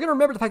fact that they're gonna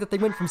remember the fact that they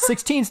went from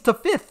 16th to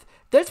 5th.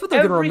 That's what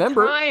they're gonna Every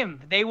remember.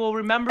 time they will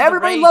remember.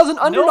 Everybody the race. loves an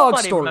underdog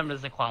Nobody story.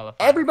 remembers the qualifier.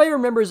 Everybody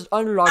remembers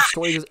underdog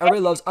stories because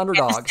everybody loves And the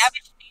underdogs.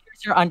 Savage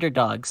Speeders are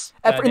underdogs.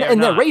 they're In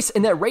that not.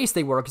 race,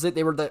 they were because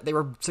they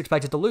were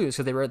expected to lose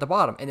because they were at the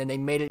bottom, and then they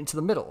made it into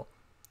the middle.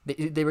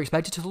 They were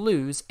expected to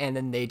lose, and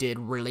then they did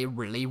really,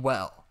 really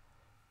well.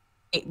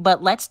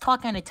 But let's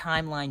talk on a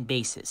timeline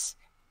basis.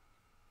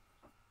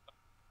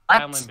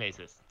 What? Timeline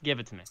basis. Give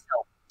it to me.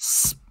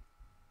 S-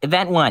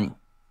 Event 1.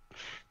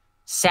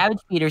 Savage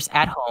Speeders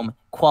at home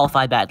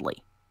qualify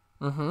badly.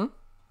 Mm-hmm.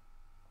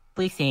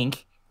 We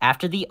think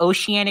after the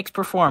Oceanics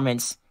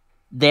performance,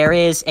 there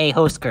is a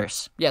host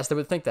curse. Yes, they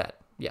would think that.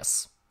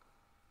 Yes.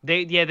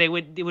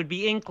 It would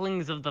be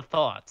inklings of the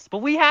thoughts, but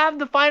we have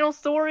the final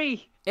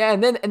story. Yeah,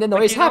 and then the But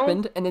race you know-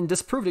 happened, and then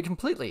disproved it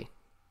completely.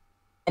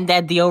 And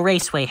then the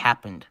Raceway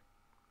happened.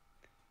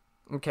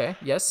 Okay.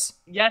 Yes.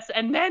 Yes,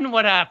 and then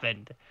what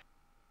happened?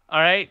 All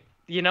right,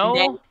 And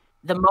then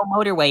the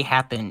Motorway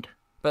happened.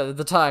 But at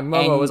the time,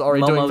 Momo And was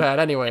already doing Momo- bad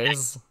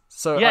anyways.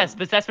 So yes,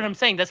 but that's what I'm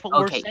saying. That's what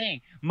Okay. we're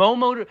saying.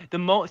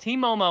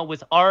 Team Momo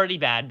was already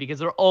bad because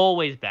they're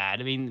always bad.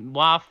 I mean,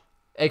 WAF.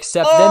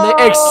 Except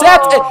then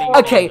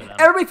okay, them.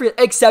 everybody forget,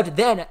 except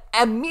then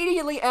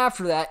immediately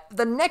after that,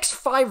 the next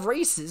 5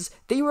 races,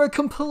 they were a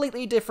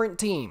completely different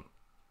team.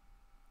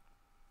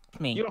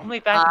 Me. You're only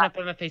backing up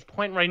on my face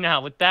point right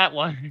now with that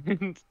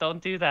one.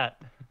 Don't do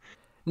that.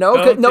 No,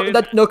 Don't do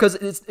that. because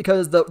it's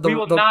because the We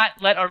will not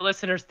let our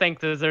listeners think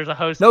that there's a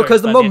host. no,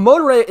 because curse the by end.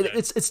 motorway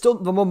it's still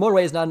the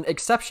motorway is not an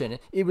exception.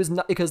 It was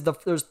not because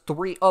there's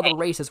 3 other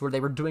races where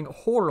they were doing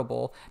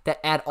horrible that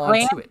add on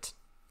to it.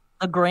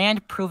 The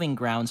Grand Proving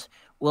Grounds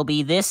will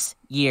be this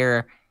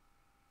year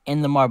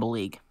in the Marble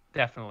League.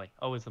 Definitely,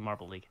 always the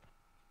Marble League.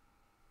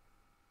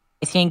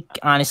 I think,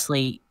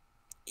 honestly,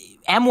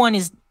 M1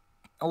 is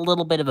a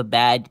little bit of a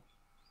bad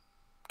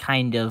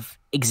kind of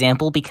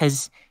example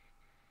because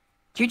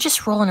you're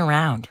just rolling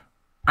around.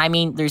 I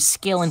mean, there's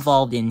skill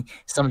involved in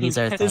some of these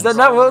other things. Is that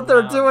not what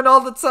they're doing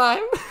all the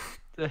time?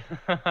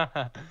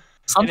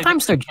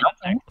 Sometimes they're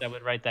jumping. I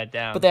would write that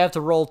down. But they have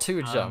to roll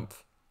to jump.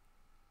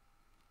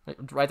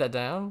 Write that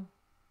down?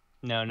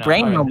 No,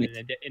 Brain I moment.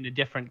 meant in a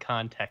different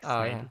context.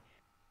 Oh, maybe. yeah.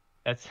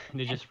 That's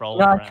they're just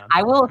rolling Look,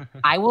 around.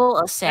 I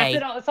will say.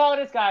 That's all it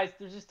is, guys.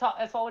 They're just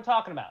that's all we're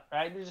talking about,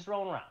 right? They're just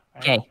rolling around.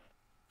 Right? Okay,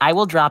 I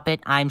will drop it.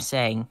 I'm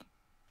saying.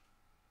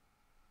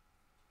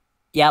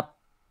 Yep.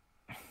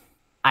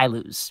 I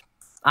lose.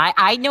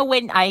 I know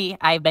when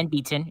I've been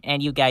beaten,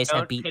 and you guys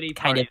have Don't pity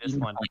kind party of this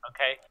beaten one, the point.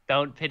 okay?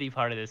 Don't pity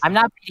party this. I'm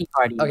not pity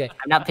party. Okay.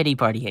 I'm not pity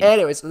party.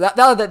 Anyways,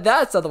 now that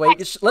that's out of the way,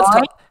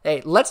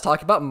 let's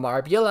talk about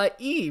Marbula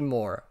E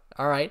more.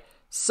 All right.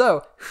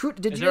 So, who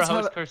did Is you there a guys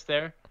have? host curse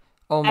there?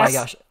 Oh my Yes.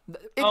 gosh!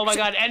 Oh my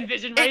God!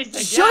 Envision It Racing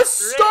just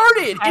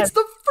started. It's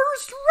the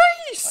first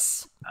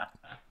race.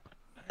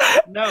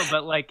 No,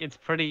 but like it's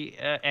pretty.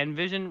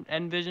 Envision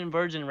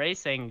Virgin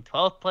Racing,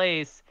 12th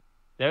place.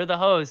 They're the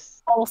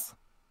hosts.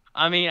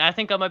 I mean, I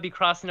think I might be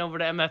crossing over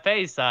to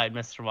MFA's side,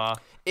 Mr. Ma.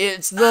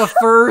 It's the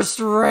first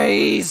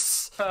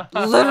race.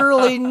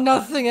 Literally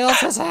nothing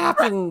else has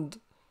happened.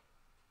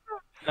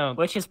 No.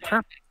 Which is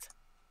perfect.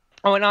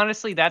 Oh, and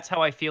honestly, that's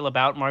how I feel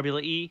about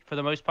Marbula E for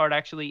the most part,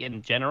 actually,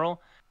 in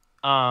general.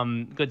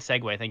 Good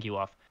segue. Thank you,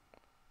 Off.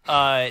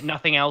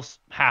 Nothing else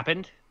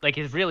happened. Like,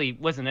 it really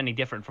wasn't any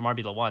different from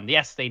Marbula 1.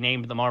 Yes, they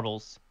named the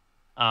marbles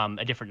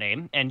a different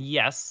name. And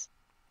yes,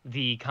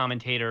 the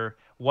commentator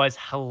was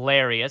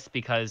hilarious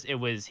because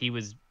he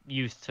was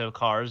used to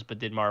cars but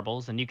did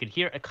marbles. And you could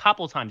hear a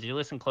couple times, if you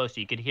listen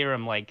closely, you could hear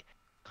him, like,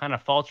 kind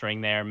of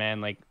faltering there,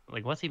 man. Like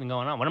what's even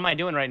going on? What am I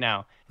doing right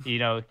now? You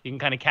know, you can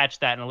kind of catch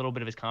that in a little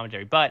bit of his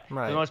commentary. But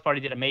for the most part,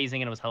 he did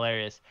amazing and it was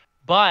hilarious.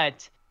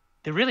 But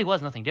there really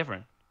was nothing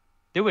different.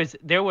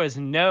 There was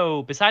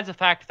no, besides the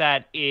fact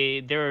that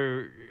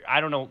I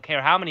don't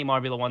care how many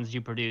Marbula ones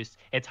you produce,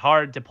 it's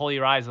hard to pull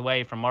your eyes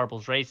away from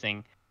marbles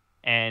racing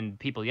and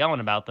people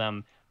yelling about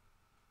them.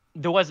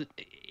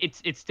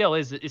 It still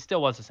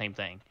was the same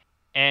thing.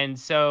 And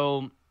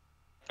so,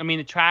 I mean,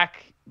 the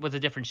track was a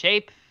different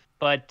shape,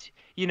 but,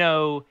 you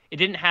know, it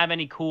didn't have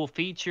any cool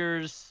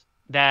features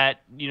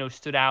that, you know,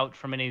 stood out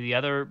from any of the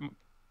other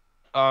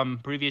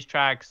previous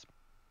tracks,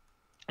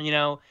 you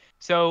know.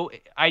 So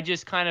I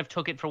just kind of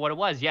took it for what it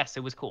was. Yes, it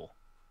was cool.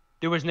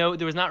 There was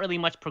not really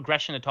much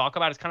progression to talk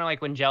about. It's kind of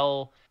like when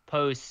Gel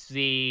posts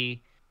the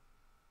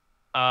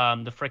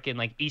frickin'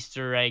 like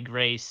Easter egg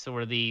race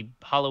or the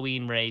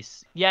Halloween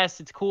race.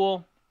 Yes, it's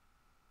cool,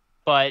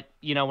 but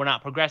you know, we're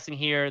not progressing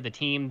here. The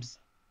teams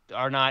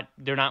we're not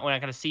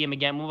going to see them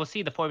again. We'll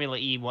see the Formula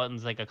E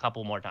ones like a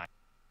couple more times,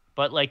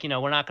 but like, you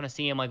know, we're not going to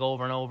see them like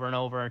over and over and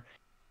over.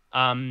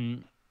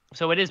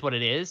 So it is what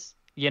it is,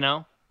 you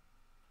know,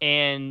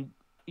 and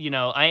you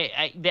know,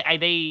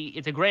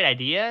 it's a great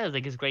idea.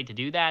 It's great to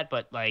do that,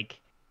 but like,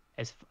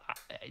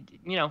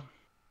 you know,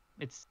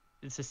 it's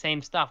the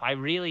same stuff. I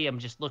really am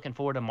just looking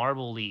forward to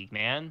Marble League,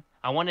 man.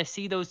 I want to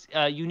see those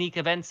unique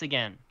events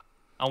again.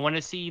 I want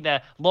to see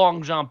the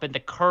long jump and the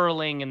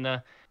curling and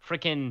the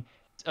freaking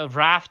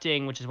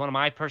rafting, which is one of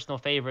my personal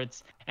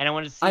favorites. And I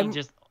want to see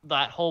just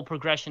that whole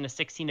progression of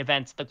 16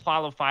 events, the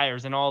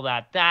qualifiers and all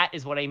that. That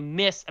is what I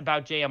miss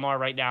about JMR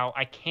right now.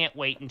 I can't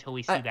wait until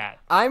we see that.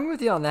 I'm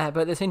with you on that,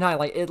 but at the same time,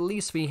 like, at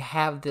least we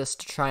have this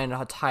to try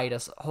and tide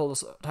us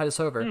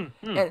over,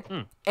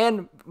 and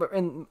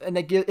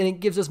it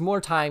gives us more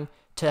time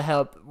to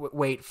help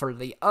wait for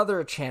the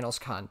other channel's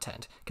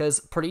content, because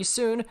pretty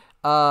soon,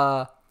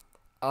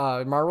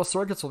 Marvel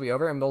Circuits will be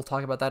over, and we'll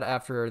talk about that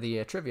after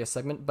the trivia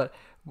segment. But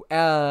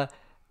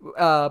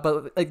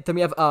like, then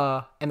we have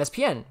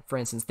MSPN, for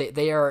instance.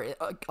 They are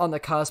on the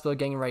cusp of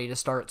getting ready to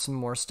start some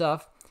more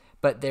stuff,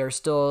 but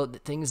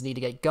things need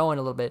to get going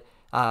a little bit.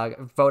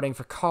 Voting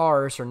for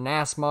cars or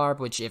NASMAR,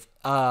 which if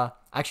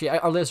actually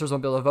our listeners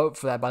won't be able to vote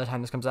for that by the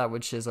time this comes out,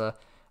 which is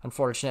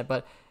unfortunate.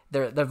 But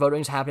the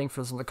voting's happening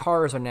for some of the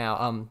cars are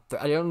now.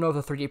 I don't know if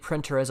the 3D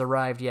printer has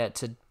arrived yet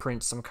to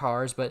print some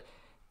cars, but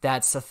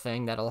that's a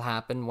thing that'll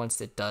happen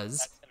once it does.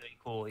 That's gonna be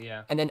cool,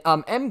 yeah. And then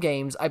M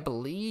Games, I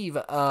believe,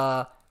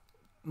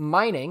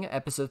 mining,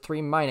 episode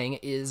 3 mining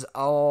is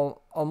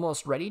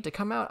almost ready to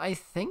come out, I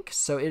think.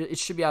 So it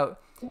should be out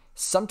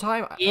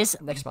sometime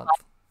next month.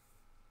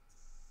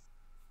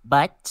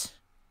 But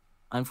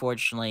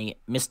unfortunately,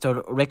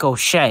 Mr.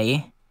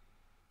 Ricochet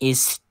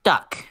is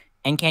stuck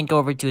and can't go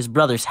over to his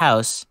brother's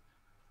house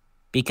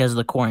because of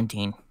the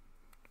quarantine.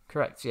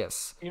 Correct,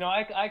 yes. You know,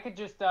 I could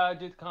just do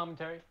the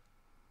commentary.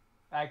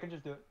 I could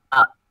just do it.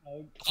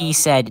 He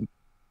said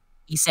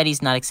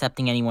he's not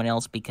accepting anyone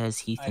else because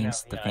he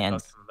thinks the I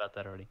fans. talked to him about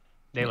that already.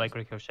 They like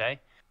Ricochet.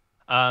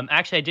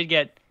 Actually, I did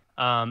get.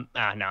 No, I'm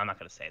not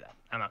gonna say that.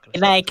 I'm not gonna.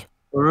 Like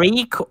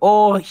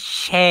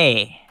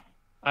Ricochet.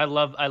 I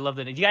love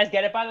the. Do you guys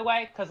get it, by the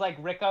way? Because like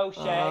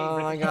Ricochet. Oh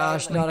my Ricochet,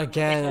 gosh, like, not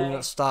again.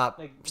 Ricochet, Stop.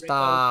 like Stop.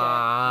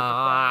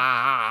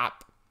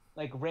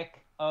 Like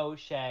Rick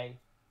O'Shea.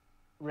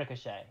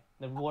 Ricochet.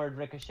 The word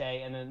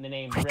Ricochet and then the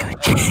name Rick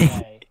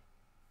O'Shea.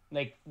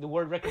 Like the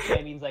word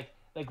Ricochet means like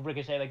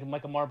Ricochet,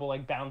 like a marble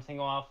like bouncing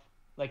off,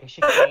 like a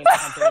chicane or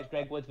something, as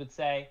Greg Woods would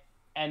say.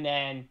 And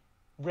then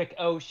Rick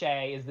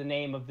O'Shea is the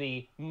name of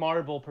the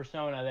marble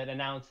persona that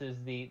announces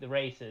the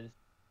races,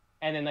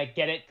 and then like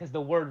get it because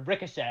the word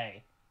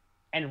ricochet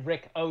and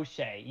Rick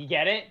O'Shea. You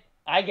get it?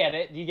 I get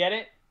it. You get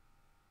it?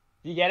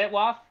 You get it,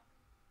 Waff?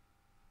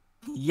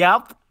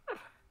 Yep.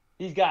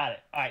 He's got it.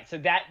 All right. So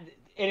that,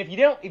 and if you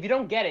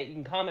don't get it, you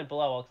can comment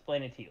below. I'll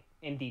explain it to you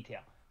in detail.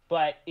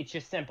 But it's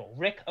just simple.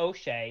 Rick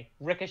O'Shea,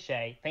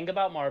 ricochet. Think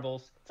about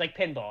marbles. It's like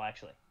pinball,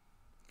 actually.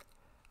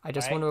 I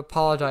just Right? want to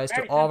apologize to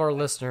Very all of our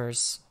simple.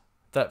 listeners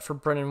that for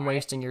Brennan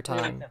wasting your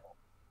Really time. simple.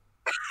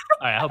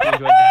 All right. I hope you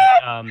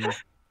enjoyed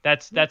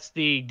that. That's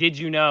the Did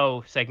You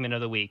Know segment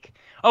of the week.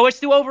 Oh, it's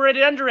the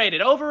overrated,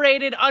 underrated.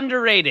 Overrated,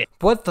 underrated.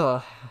 What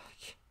the?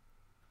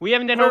 We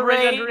haven't done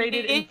overrated,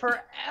 Overrated. underrated in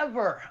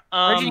forever.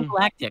 Virgin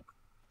Galactic.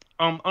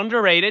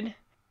 Underrated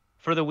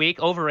for the week,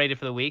 overrated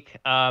for the week.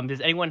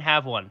 Does anyone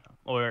have one?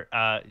 Or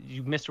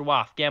you, Mr.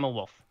 Waff, Gamma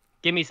Wolf,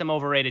 give me some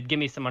overrated, give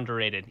me some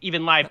underrated.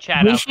 Even live chat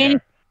out Mission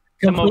there.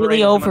 Some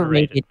completely overrated, some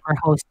overrated underrated. for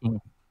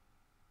hosting.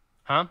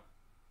 Huh?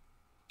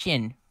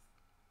 Shin.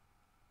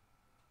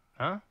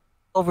 Huh?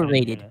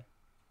 Overrated.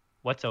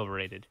 What's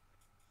overrated?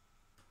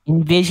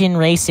 Envision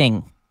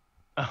Racing.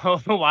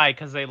 Oh, why?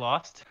 Because they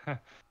lost?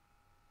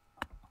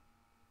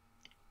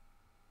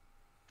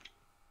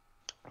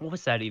 What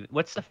was that even?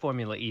 What's the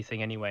Formula E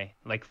thing anyway?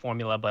 Like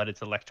Formula, but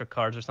it's electric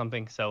cars or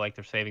something. So like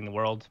they're saving the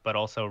world, but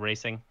also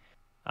racing.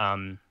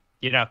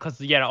 Because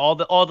all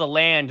the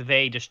land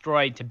they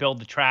destroyed to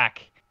build the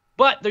track,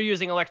 but they're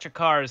using electric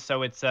cars,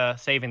 so it's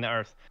saving the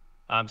earth.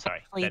 I'm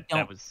sorry.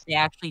 They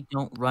actually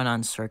don't run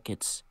on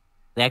circuits.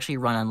 They actually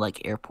run on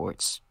like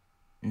airports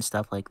and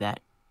stuff like that.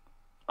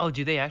 Oh,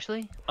 do they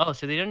actually? Oh,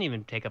 so they don't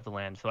even take up the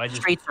land. So I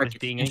just Straight was circuits.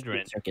 being and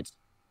ignorant. Straight circuits.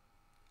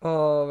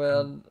 Oh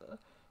man,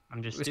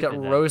 I'm just we just got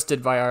stupid then.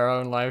 roasted by our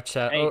own live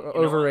chat. Hey, you know what?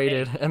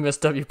 Overrated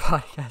MSW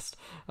podcast.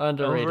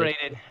 Underrated.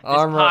 Overrated. This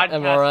Armor podcast,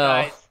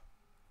 MRL. guys.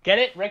 Get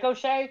it,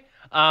 Ricochet?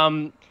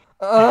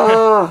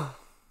 Oh.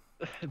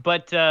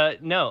 But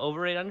no,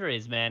 overrated,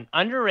 underrated, man.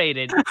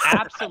 Underrated,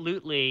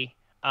 absolutely.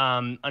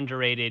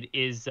 Underrated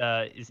is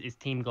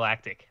Team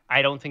Galactic.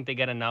 I don't think they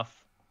get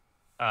enough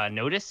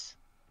notice.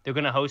 They're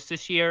gonna host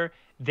this year.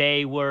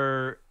 They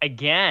were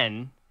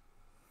again,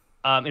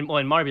 in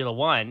Marbula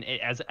 1,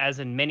 as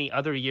in many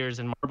other years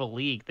in Marble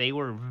League, they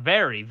were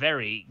very,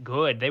 very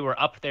good. They were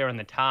up there in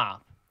the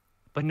top,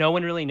 but no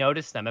one really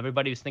noticed them.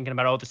 Everybody was thinking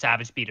about the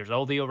Savage Speeders,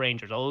 the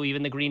O'Rangers,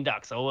 even the Green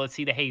Ducks. Let's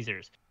see the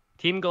Hazers.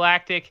 Team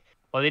Galactic.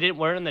 Well, they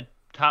weren't in the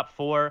top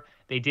 4.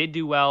 They did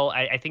do well.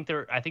 I think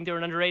they're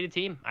an underrated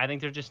team. I think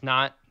they're just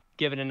not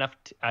given enough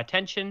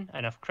attention,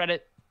 enough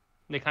credit.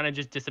 They kind of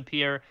just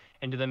disappear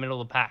into the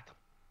middle of the pack.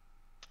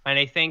 And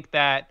I think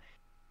that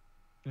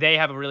they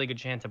have a really good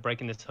chance of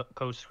breaking this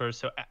coast curse.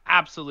 So,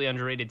 absolutely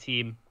underrated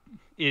team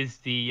is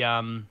the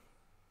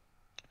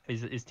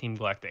is Team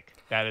Galactic.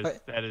 That is.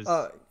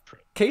 True.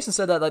 Kaysen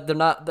said that like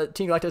that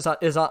Team Galactic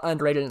is not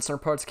underrated in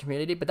certain parts of the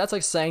community, but that's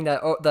like saying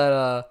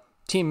that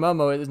Team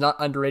Momo is not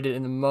underrated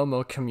in the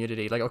Momo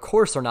community. Like, of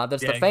course they're not.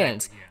 That's the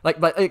fans. Exactly, yeah. Like,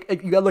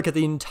 but you gotta look at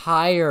the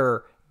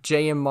entire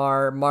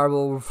JMR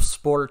Marble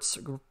Sports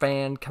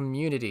fan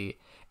community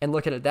and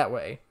look at it that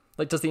way.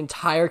 Like, does the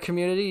entire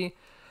community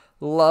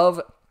love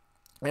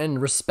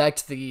and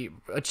respect the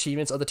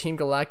achievements of the Team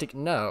Galactic?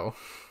 No.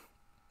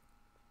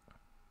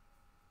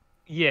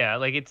 Yeah,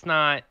 like it's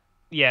not.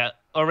 Yeah,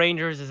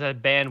 O'Rangers is a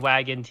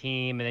bandwagon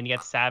team, and then you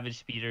got Savage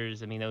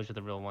Speeders. I mean, those are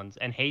the real ones.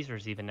 And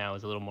Hazers even now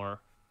is a little more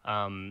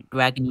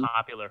Dragon.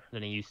 popular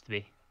than it used to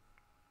be.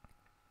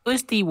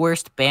 Who's the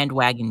worst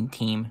bandwagon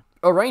team?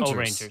 O'Rangers.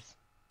 O'Rangers.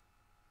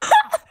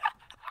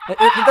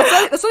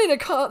 That's not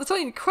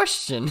even a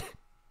question.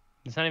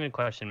 It's not even a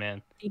question,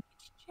 man. It's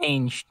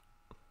changed.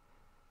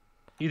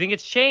 You think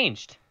it's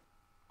changed?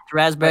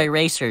 Raspberry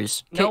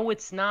Racers. No,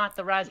 it's not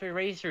the Raspberry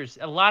Racers.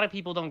 A lot of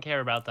people don't care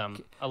about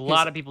them. A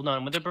lot of people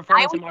don't. With their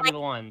performance in would like-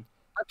 Formula 1.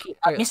 Okay,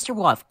 Mr.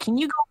 Wolf, can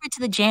you go over to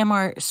the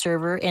JMR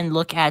server and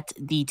look at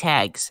the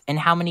tags and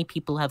how many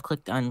people have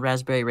clicked on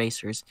Raspberry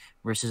Racers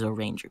versus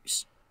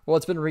O'Rangers? Well,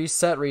 it's been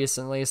reset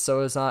recently,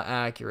 so it's not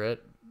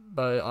accurate,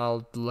 but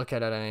I'll look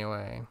at it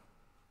anyway.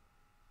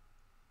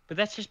 But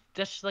that's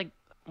just like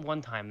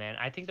one time, man.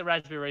 I think the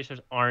Raspberry Racers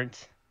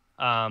aren't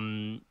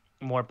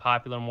more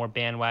popular, more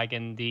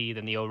bandwagon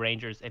than the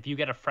O'Rangers. If you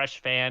get a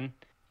fresh fan,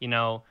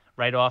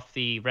 right off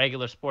the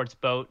regular sports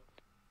boat,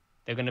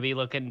 they're gonna be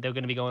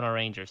going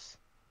O'Rangers.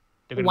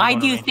 Why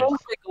do you think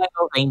they're going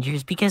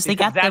O'Rangers? Because they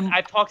got them.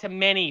 I've talked to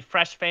many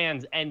fresh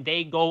fans, and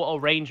they go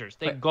O'Rangers.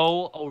 They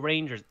go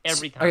O'Rangers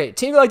every time. Okay,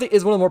 Team Galactic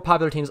is one of the more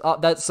popular teams.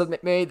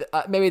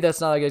 Maybe that's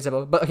not a good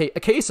example, but okay,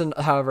 Kaysen,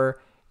 however,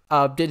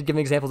 did give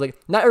an example like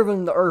not everyone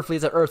in the Earth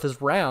believes that Earth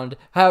is round.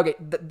 How okay,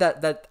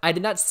 that I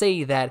did not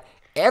say that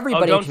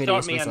everybody in don't the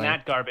community start me is on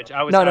like, that garbage.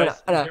 No.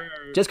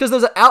 Just because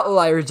there's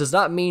outliers does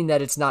not mean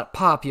that it's not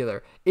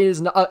popular. It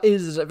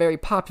is a very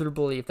popular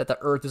belief that the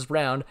Earth is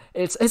round.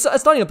 It's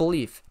not even a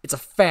belief. It's a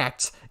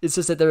fact. It's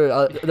just that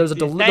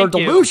they're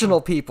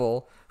delusional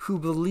people who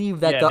believe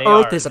that the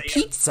Earth is a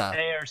pizza.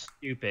 They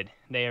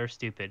are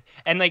stupid.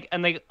 And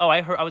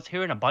I was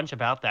hearing a bunch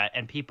about that,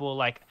 and people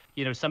like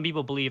some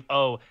people believe,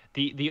 oh,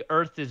 the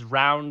Earth is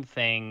round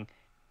thing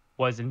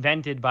was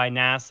invented by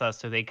NASA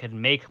so they could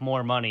make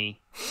more money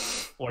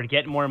or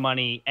get more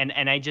money, and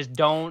I just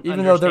don't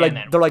Even though understand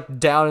that. they're like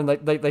down and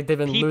like they've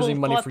been losing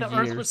money for People thought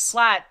the Earth was years.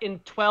 flat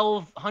in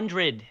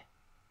 1200.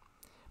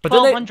 But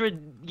then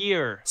 1200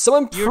 year.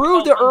 someone Year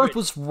proved the 1200. Earth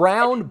was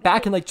round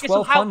back in like Yeah,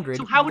 1200.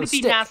 So how would with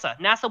it be a stick. NASA?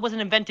 NASA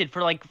wasn't invented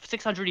for like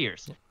 600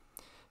 years.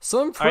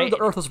 Someone proved Alright,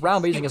 the Earth was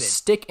round by using a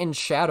stupid. stick and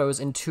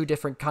shadows in 2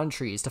 different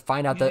countries to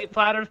find out that. The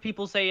flat Earth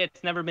people say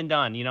it's never been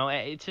done.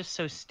 It's just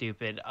so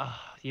stupid.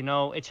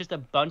 It's just a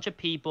bunch of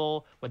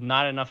people with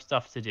not enough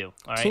stuff to do.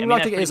 All right. Team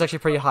Rocket is actually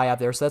pretty high up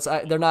there, so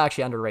that's they're not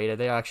actually underrated.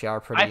 They actually are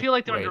pretty. I feel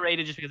like they're great.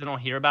 underrated just because I don't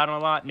hear about them a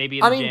lot. Maybe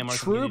in I the mean, JMR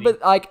true, community.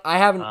 but like I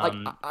haven't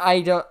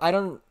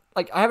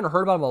I haven't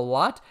heard about them a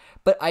lot,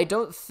 but I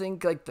don't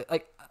think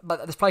but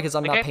that's probably because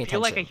I'm not I paying feel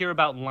attention. like I hear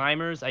about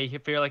limers. I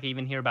feel like I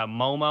even hear about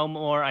Momo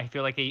more. I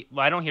feel like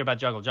I don't hear about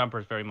Jungle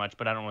Jumpers very much,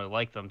 but I don't really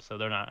like them, so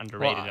they're not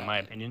underrated in my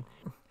opinion.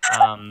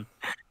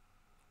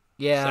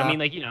 Yeah. So I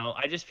mean,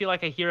 I just feel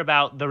like I hear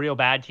about the real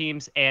bad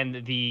teams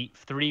and the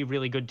 3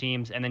 really good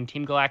teams, and then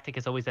Team Galactic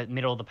is always that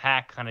middle of the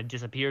pack, kind of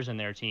disappears in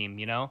their team,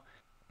 Yeah.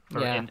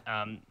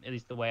 At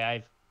least the way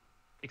I've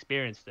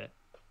experienced it.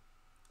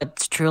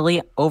 It's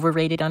truly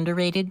overrated,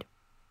 underrated.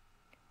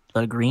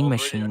 The Green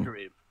Overrated, Machine.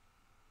 underrated.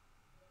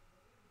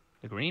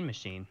 The Green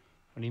Machine?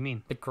 What do you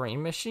mean? The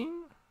Green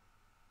Machine?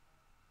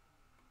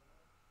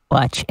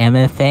 Watch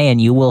MFA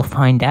and you will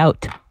find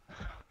out.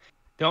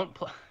 Don't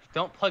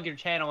plug your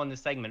channel in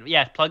this segment.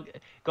 Yeah,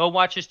 go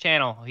watch his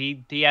channel.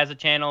 He has a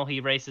channel. He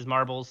races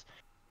marbles.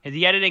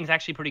 The editing's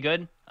actually pretty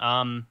good.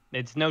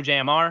 It's no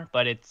JMR,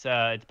 but it's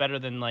better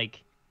than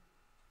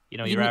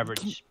your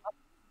average.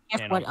 Guess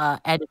channel.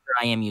 what editor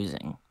I am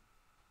using?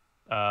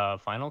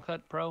 Final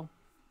Cut Pro,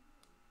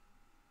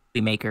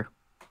 Maker.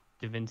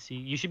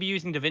 DaVinci. You should be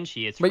using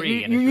DaVinci. It's But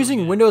free. you're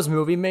using Windows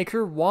Movie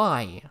Maker?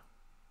 Why?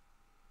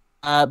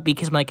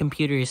 Because my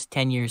computer is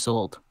 10 years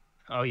old.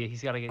 Oh yeah,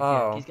 he's got to get.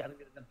 Oh. Yeah, he's got to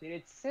get an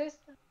updated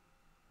system.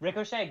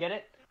 Ricochet, get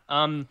it?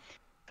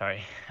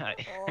 Sorry.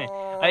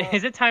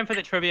 Is it time for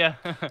the trivia?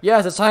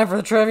 Yes, it's time for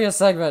the trivia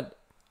segment.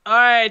 All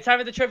right, time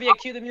for the trivia.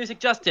 Cue the music,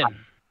 Justin.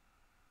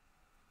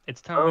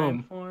 It's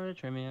time for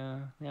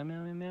trivia. Meow,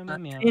 meow, meow, meow,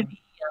 meow.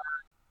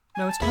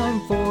 Now it's time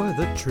for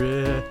the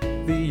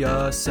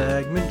trivia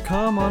segment.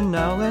 Come on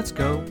now, let's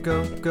go,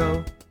 go,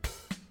 go.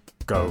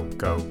 Go,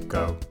 go,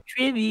 go.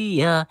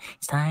 Trivia.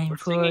 It's time We're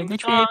for singing the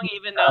the song, trivia.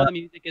 even though the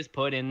music is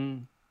put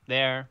in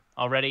there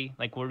already.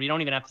 We don't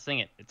even have to sing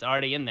it. It's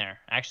already in there.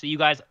 Actually, you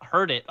guys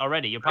heard it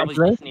already. You're probably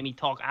Right. listening to me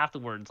talk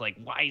afterwards. Like,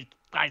 why is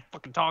guys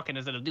fucking talking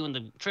instead of doing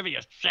the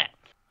trivia shit?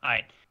 All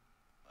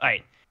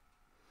right.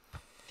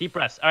 Deep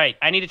breaths. All right,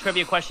 I need a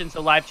trivia question. So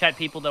live chat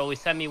people that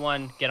always send me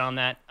one, get on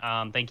that.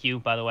 Thank you,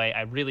 by the way.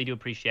 I really do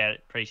appreciate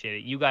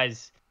it. You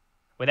guys,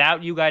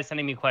 without you guys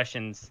sending me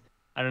questions,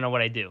 I don't know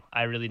what I'd do.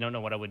 I really don't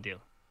know what I would do.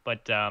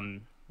 But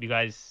you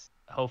guys,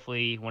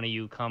 hopefully one of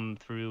you come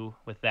through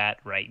with that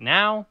right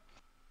now.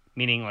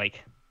 Meaning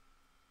like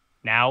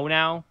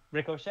now,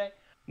 Ricochet?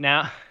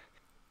 Now.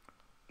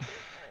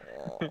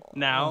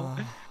 Now.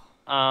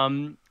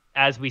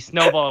 As we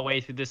snowball our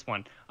way through this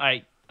one. All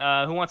right,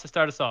 who wants to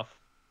start us off?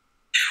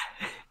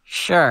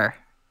 Sure.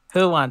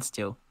 Who wants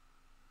to?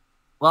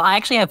 Well, I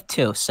actually have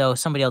 2, so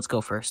somebody else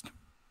go first.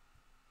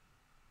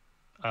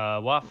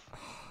 Waff.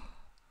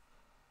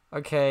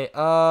 Okay,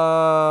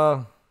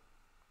 alright,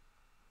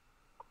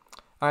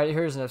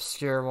 here's an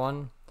obscure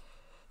one.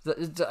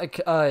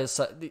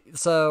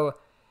 So,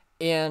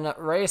 in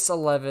race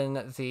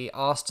 11, the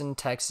Austin,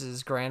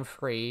 Texas Grand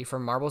Prix for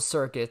Marble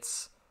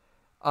Circuits,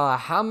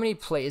 how many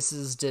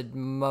places did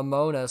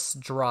Momonas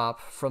drop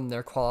from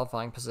their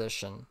qualifying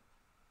position?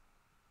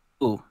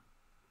 Ooh.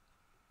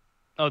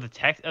 Oh,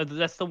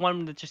 that's the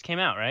one that just came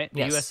out, right? The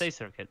Yes. USA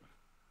circuit.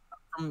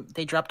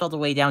 They dropped all the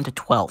way down to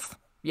 12th.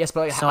 Yes,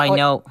 but So I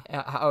know.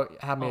 how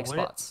many Oh, what-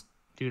 spots?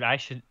 Dude,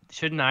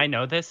 shouldn't I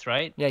know this,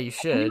 right? Yeah, you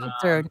should.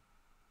 Third or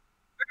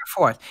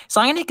fourth.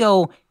 So I'm going to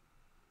go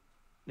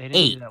They didn't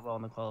 8. do that well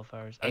in the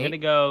qualifiers. I'm 8? gonna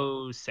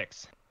go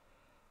 6.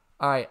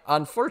 All right.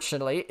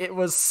 Unfortunately, it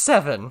was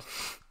 7.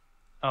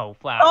 Oh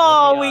wow.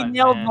 Oh, what we the odds,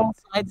 nailed man?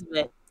 both sides of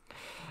it.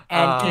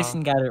 And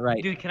Jason got it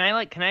right. Dude, can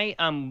I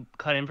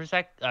cut in for a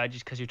sec?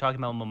 Just because you're talking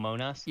about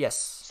Momonas. Yes.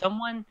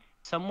 Someone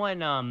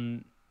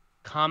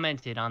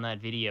commented on that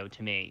video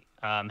to me.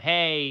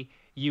 Hey,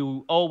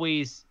 you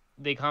always.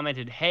 They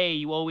commented, hey,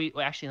 you always.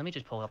 Well, actually, let me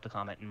just pull up the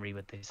comment and read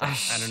what they said.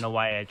 I don't know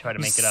why I try to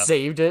make it up.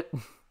 Saved it.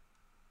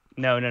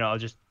 No. I'll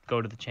just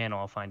go to the channel.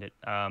 I'll find it.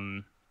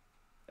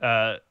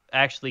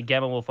 Actually,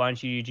 Gemma will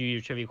find you do your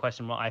trivia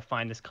question while I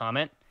find this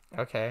comment.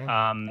 Okay.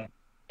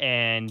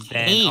 And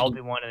then Hey. I'll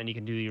do one, and then you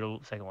can do your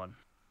second one.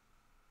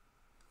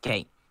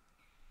 Okay.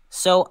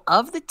 So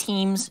of the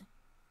teams,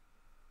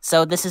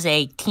 so this is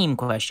a team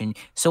question.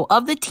 So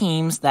of the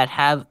teams that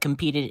have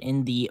competed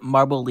in the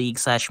Marble League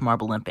 /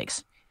 Marble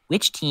Olympics,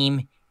 which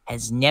team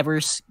has never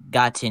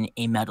gotten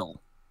a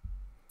medal?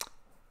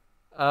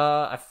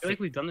 I I feel like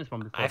we've done this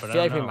one before, I but feel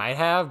I like don't we know. might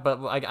have,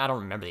 but I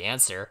don't remember the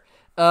answer.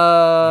 You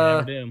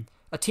never do.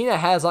 A team that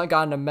has not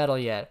gotten a medal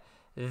yet.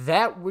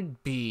 That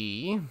would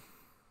be...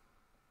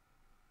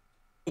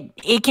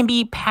 It can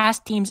be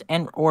past teams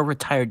and or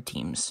retired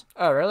teams.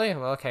 Oh, really?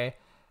 Well, okay.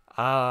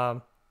 I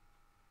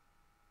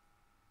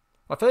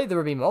feel like there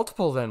would be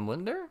multiple then,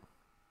 wouldn't there?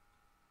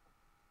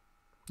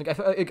 Like, I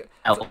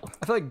feel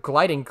like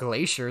Gliding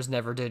Glaciers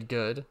never did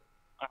good.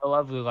 I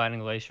love Blue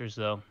Gliding Glaciers,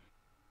 though.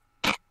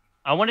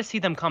 I want to see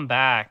them come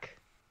back.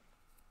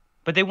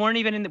 But they weren't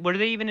even in. Were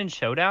they even in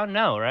Showdown?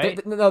 No,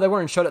 right? No, they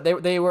weren't in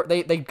Showdown. They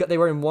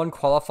were in one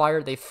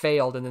qualifier. They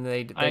failed, and then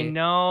they I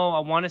know.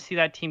 I want to see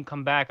that team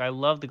come back. I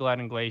love the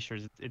Gliding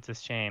Glaciers. It's a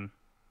shame.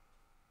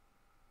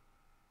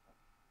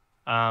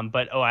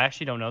 But I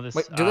actually don't know this.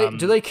 Wait,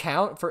 do they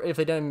count for if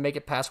they didn't make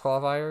it past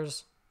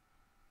qualifiers?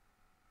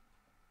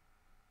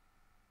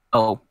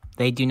 Oh,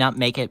 they do not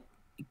make it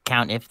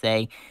count if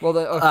they. Well,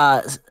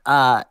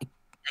 the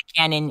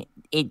Canon.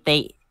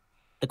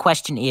 The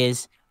question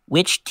is,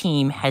 which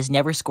team has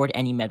never scored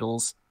any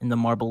medals in the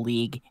Marble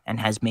League and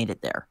has made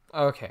it there?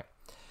 Okay.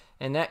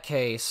 In that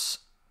case,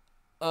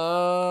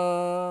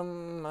 I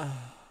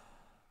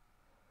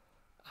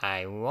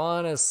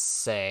want to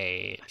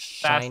say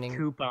Fast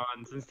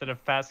coupons instead of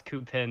fast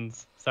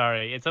coupons.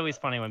 Sorry, it's always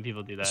funny when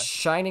people do that.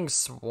 Shining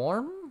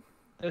Swarm?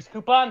 Those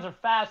coupons are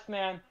fast,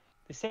 man.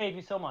 They save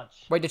you so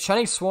much. Wait, did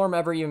Shining Swarm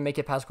ever even make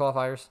it past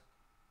qualifiers?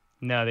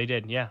 No, they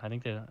did. Yeah, I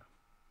think they did.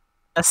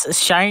 A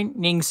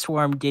Shining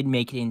Swarm did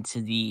make it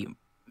into the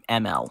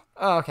ML.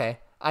 Oh, okay.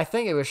 I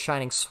think it was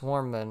Shining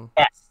Swarm then.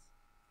 Yes.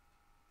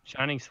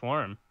 Shining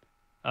Swarm.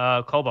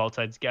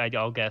 Cobalts.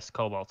 I'll guess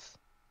Cobalts.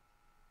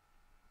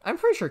 I'm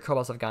pretty sure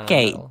Cobalts have gotten a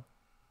Okay. medal.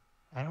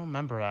 I don't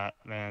remember that,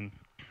 man.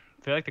 I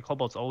feel like the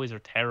Cobalts always are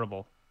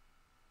terrible.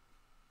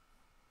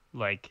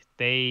 Like,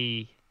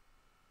 I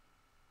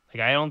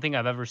don't think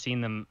I've ever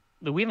seen them.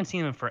 We haven't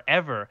seen them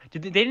forever. They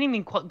didn't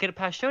even get a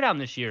past Showdown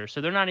this year,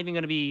 so they're not even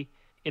going to be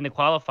in the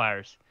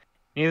qualifiers.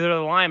 Neither are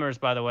the Limers,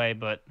 by the way,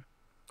 but...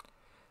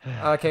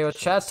 Okay, well,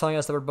 chat's telling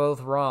us that we're both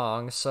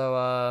wrong,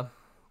 so,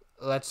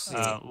 let's see.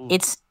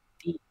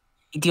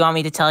 Do you want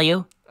me to tell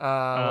you? We've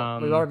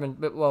already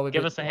been...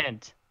 Give us a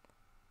hint.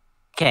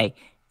 Okay,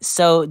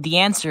 so the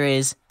answer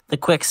is the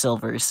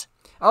Quicksilvers.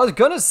 I was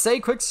gonna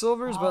say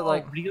Quicksilvers, but,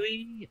 like...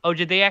 Really? Oh,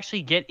 did they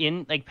actually get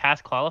in, like,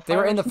 past qualifiers? They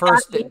were in the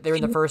first... They were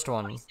in the first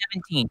one.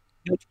 2017.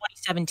 No,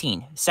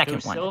 2017. Second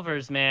Those one.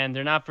 Silvers, man.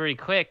 They're not very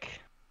quick.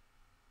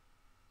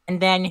 And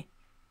then,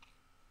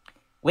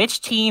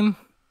 which team...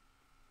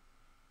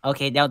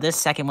 Okay, now this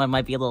second one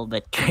might be a little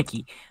bit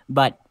tricky,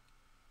 but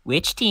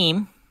which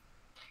team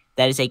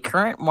that is a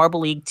current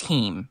Marble League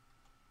team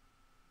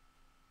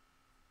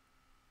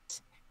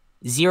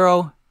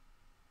 0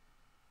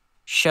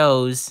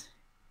 shows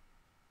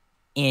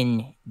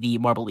in the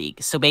Marble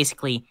League? So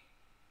basically,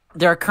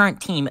 they're a current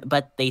team,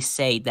 but they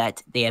say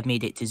that they have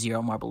made it to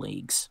 0 Marble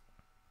Leagues.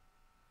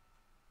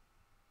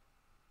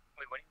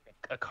 Wait, what do you mean?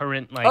 A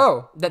current, like...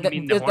 Oh, you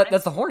mean the Hornets?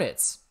 that's the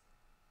Hornets.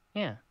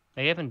 Yeah,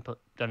 they haven't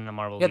done a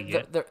Marble Yeah, League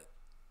yet.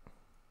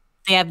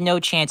 They have no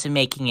chance of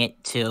making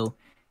it to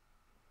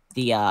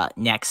the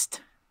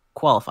next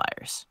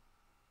qualifiers.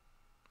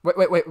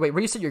 Wait.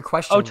 Reset your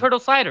question. Oh, Turtle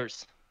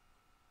Sliders.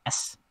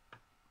 Yes.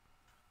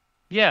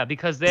 Yeah,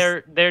 because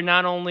they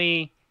not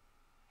only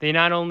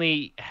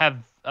have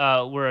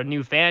were a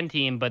new fan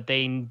team, but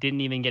they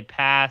didn't even get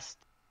past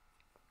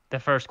the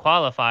first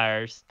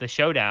qualifiers, the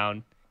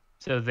Showdown.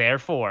 So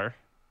therefore,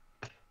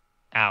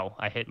 ow!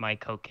 I hit my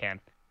Coke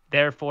can.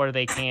 Therefore,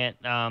 they can't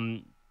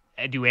make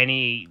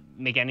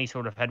any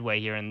sort of headway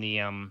here in the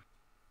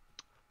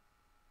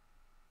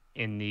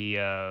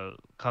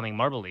coming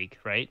Marble League,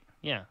 right?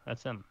 Yeah,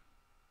 that's them.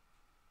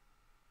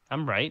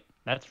 I'm right.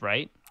 That's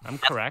right. I'm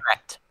correct.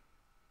 Correct.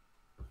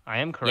 I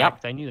am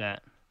correct. I knew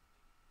that.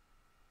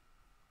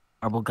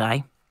 Marble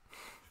guy.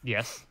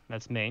 Yes,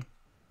 that's me.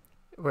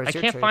 Where's I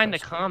your can't trade find the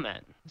question?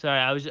 comment.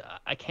 Sorry,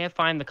 I can't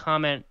find the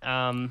comment.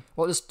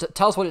 Well, just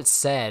tell us what it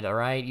said, all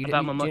right?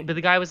 But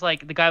the guy was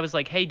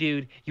like, "Hey,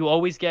 dude, you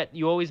always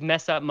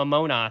mess up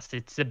Momonas.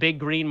 It's a big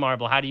green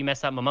marble. How do you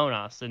mess up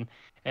Momonas?"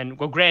 And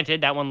well,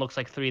 granted, that one looks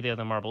like 3 of the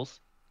other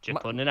marbles. Just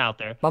putting it out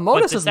there.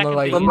 Momonas the is second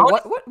like thing-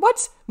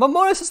 what?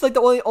 Momonas is like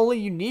the only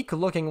unique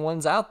looking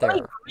ones out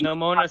there. No,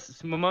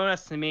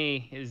 Momonas to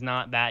me is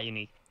not that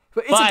unique.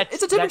 But But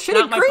it's a different that's shade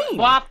of not my green.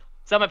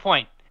 That's not my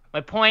point. My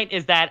point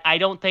is that I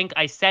don't think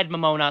I said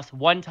Momonas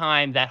one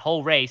time that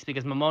whole race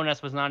because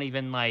Momonas was not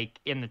even like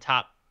in the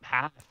top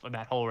half of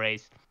that whole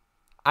race.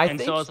 So I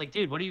was like,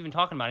 dude, what are you even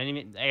talking about? I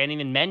didn't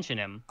even mention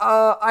him.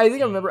 I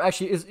think I remember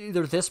actually is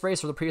either this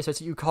race or the previous race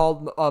that you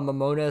called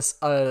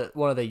Momonas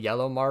one of the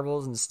yellow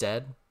marbles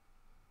instead.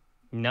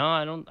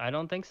 No, I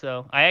don't think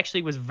so. I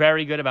actually was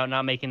very good about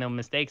not making no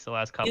mistakes the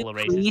last couple of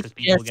races please because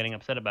people were just- getting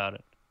upset about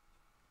it.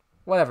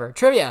 Whatever.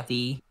 Trivia.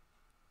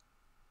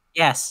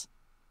 Yes.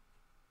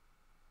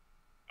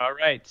 All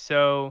right,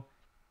 so,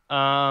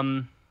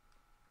 okay,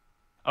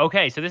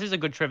 so this is a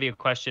good trivia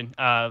question,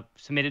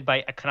 submitted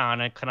by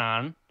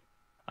Akanan,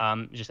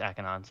 just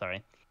Akanan,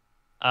 sorry.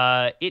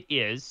 It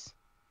is,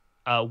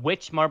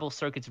 which Marble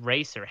Circuits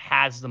racer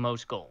has the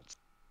most golds?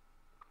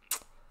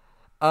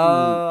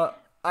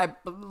 I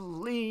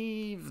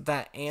believe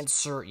that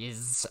answer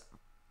is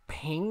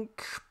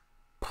Pink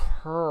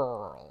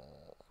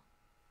Pearl.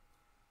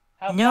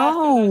 How No. fast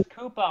are those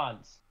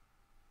coupons?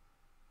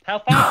 How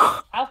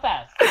fast? How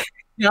fast?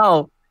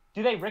 No,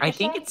 Do they ricochet? I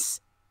think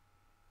it's.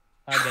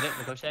 I get it,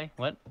 ricochet.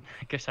 What?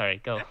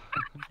 Sorry, go.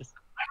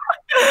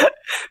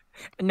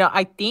 No,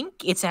 I think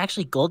it's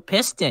actually Gold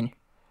Piston.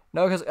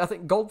 No, because I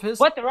think Gold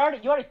Piston. What?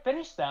 You already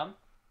finished them.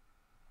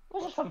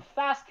 Those are some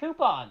fast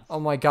coupons. Oh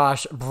my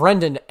gosh,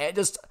 Brendan,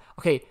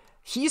 okay.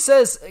 He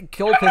says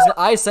Gold Piston.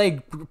 I say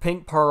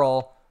Pink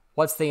Pearl.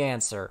 What's the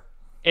answer?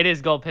 It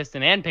is Gold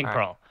Piston and Pink All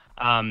Pearl.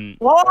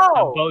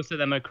 Whoa! Both of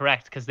them are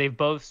correct because they've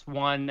both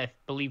won, I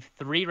believe,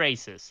 3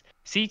 races.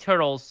 Sea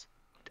Turtles,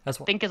 That's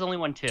I think, has only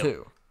won 2.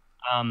 2.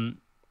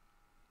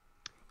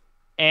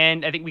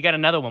 And I think we got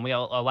another one. We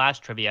got a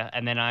last trivia,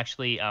 and then I'm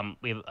actually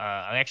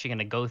going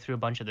to go through a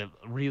bunch of the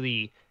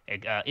really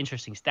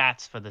interesting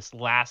stats for this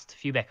last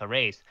Fubeca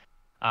race.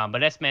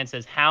 But S-Man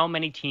says, how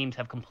many teams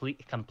have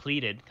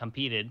competed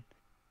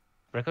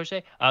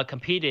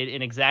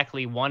in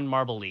exactly one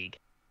Marble League?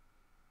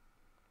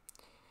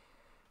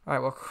 All right,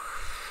 well.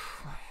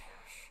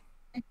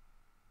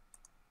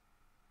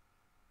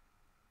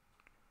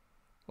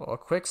 Well,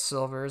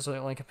 Quicksilver's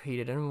only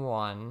competed in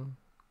 1.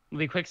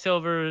 The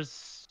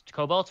Quicksilvers,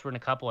 Cobalts were in a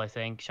couple, I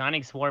think.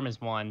 Shining Swarm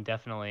is 1,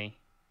 definitely.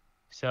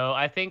 So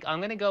I think I'm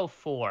going to go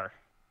 4.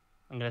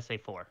 I'm going to say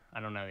 4. I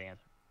don't know the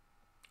answer.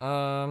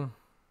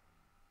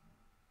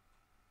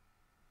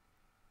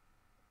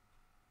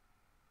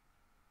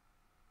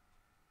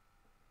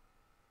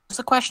 What's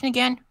the question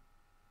again?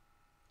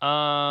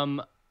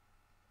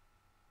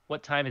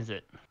 What time is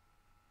it?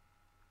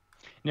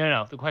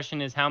 No. The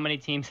question is how many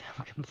teams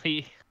have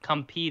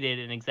competed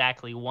in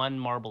exactly one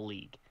Marble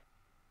League?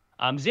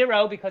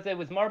 0, because it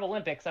was Marble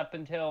Olympics up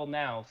until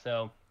now,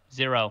 so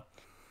 0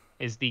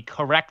 is the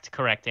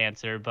correct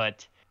answer,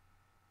 but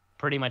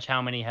pretty much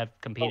how many have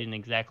competed in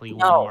exactly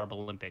one Marble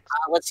Olympics?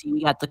 Let's see.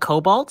 We got the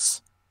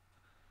Cobalts,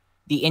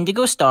 the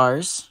Indigo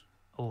Stars.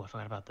 Oh, I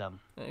forgot about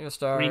them. Indigo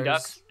Stars. Green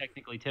Ducks,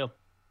 technically, too.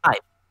 5.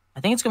 I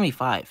think it's gonna be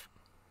 5.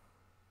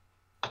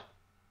 I'm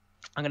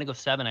gonna go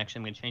 7. Actually,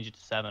 I'm gonna change it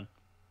to 7.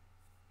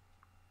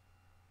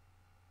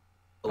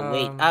 Oh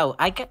wait.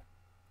 I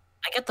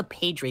get the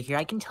page right here.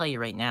 I can tell you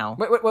right now.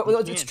 Wait,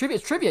 it's trivia.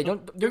 It's trivia.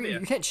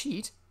 You can't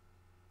cheat.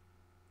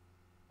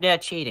 Yeah,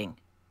 cheating.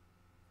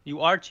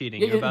 You are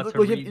cheating. Yeah, You're about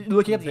to you're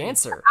looking up the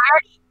answer.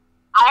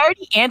 I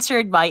already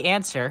answered my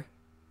answer.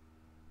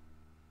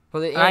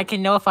 Well, I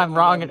can know if I'm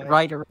wrong,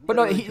 right, or. But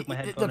no, took my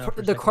headphone out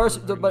for a the second, course,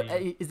 it was but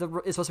really it's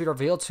supposed to be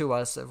revealed to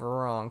us if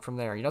we're wrong from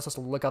there. You're not supposed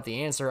to look up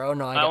the answer. Oh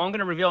no, I'm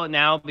gonna reveal it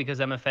now because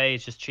MFA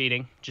is just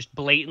cheating, just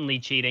blatantly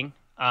cheating.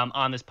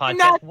 On this podcast.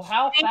 Not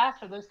How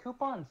fast are those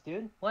coupons,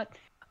 dude? What?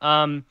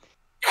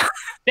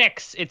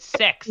 6. It's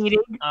 6.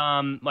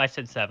 I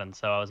said 7,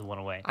 so I was 1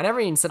 away. I never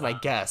even said my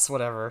guess.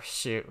 Whatever.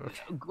 Shoot.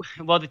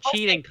 Well, the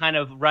cheating kind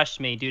of rushed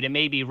me, dude. It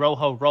made me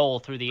roho roll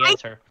through the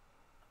answer.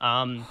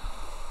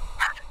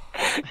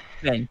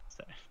 Then.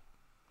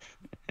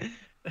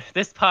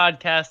 This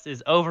podcast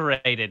is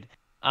overrated.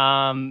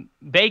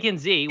 Bacon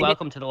Z,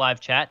 welcome to the live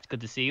chat. It's good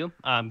to see you.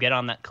 Get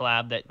on that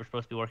collab that we're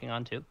supposed to be working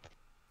on too.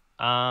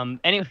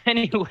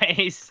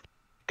 Anyways,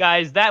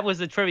 guys, that was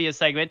the trivia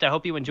segment. I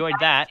hope you enjoyed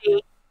that.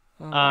 Cue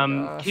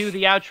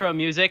the outro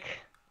music.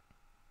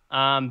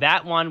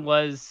 That one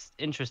was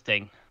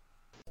interesting.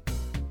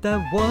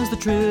 That was the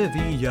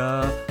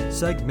trivia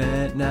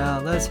segment.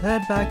 Now let's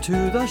head back to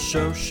the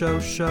show.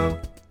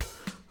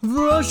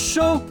 The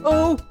show.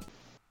 Oh.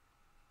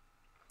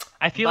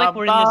 I feel like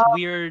we're in this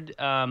weird.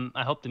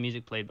 I hope the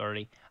music played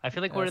already. I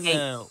feel like we're in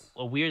a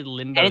weird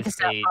limbo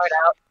stage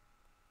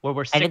where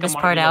we're sick of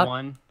Marble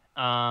 1.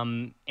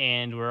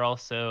 And we're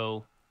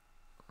also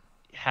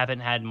haven't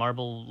had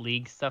Marble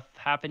League stuff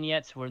happen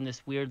yet, so we're in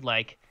this weird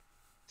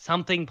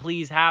something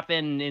please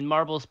happen in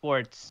Marble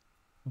Sports.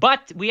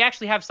 But we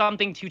actually have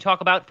something to talk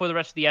about for the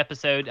rest of the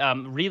episode.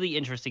 Really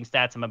interesting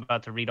stats I'm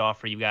about to read off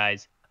for you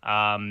guys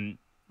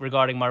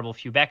regarding Marble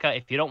Fubeca.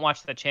 If you don't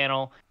watch that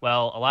channel,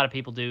 well, a lot of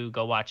people do.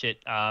 Go watch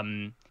it.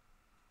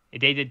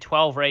 They did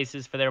 12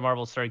 races for their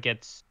Marble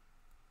circuits,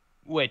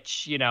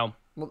 which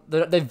Well,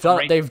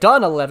 they've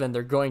done 11.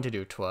 They're going to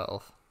do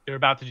 12. They're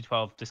about to do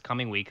 12 this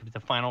coming week, the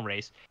final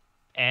race.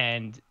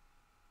 And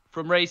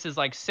from races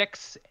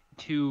 6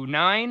 to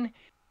 9,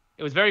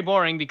 it was very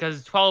boring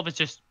because 12 is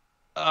just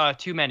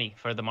too many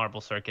for the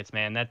Marble circuits,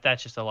 man.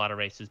 That's just a lot of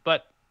races.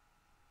 But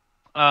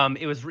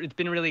it's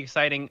been really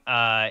exciting.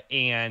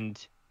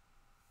 And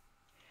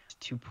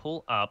to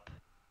pull up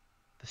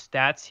the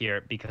stats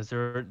here, because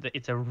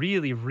it's a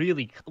really,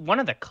 really one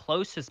of the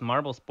closest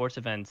Marble sports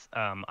events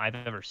I've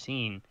ever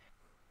seen.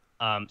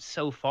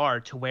 So far,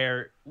 to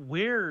where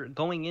we're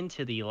going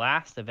into the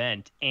last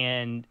event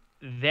and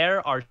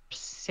there are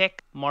 6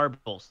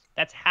 marbles.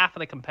 That's half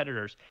of the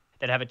competitors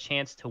that have a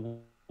chance to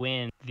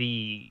win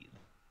the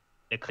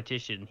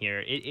competition here.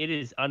 It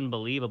is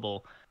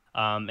unbelievable.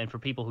 And for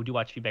people who do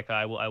watch Fubeca,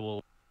 I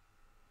will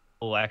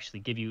actually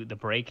give you the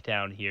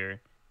breakdown here.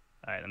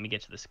 All right, let me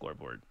get to the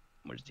scoreboard.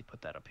 Where does he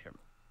put that up here?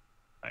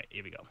 right,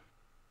 here we go.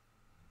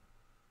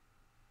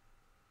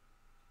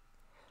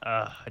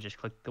 I just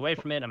clicked away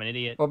from it. I'm an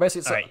idiot. Well,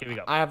 basically, so All right, here we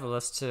go. I have the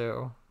list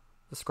too.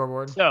 The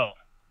scoreboard. So,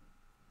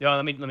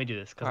 let me do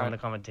this because All I'm right.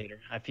 the commentator.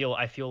 I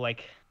feel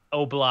like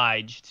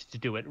obliged to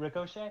do it.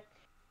 Ricochet.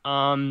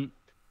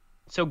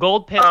 So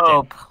Gold Piston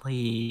Oh,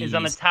 please. is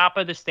on the top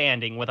of the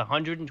standing with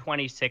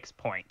 126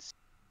 points,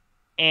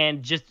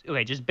 and just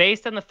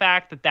based on the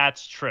fact that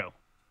that's true,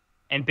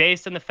 and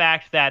based on the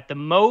fact that the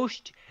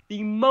most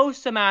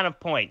amount of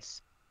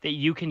points that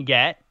you can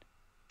get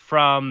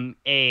from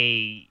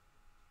an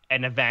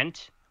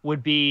event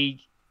would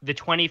be the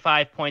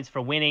 25 points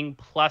for winning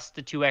plus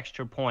the 2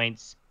 extra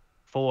points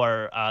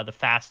for the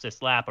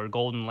fastest lap or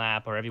golden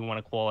lap or whatever you want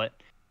to call it.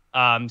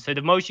 So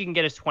the most you can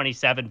get is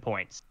 27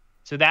 points.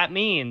 So that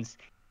means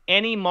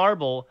any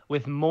marble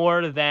with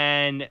more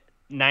than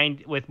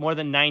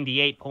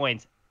 98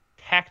 points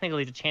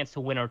technically has a chance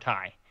to win or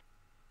tie.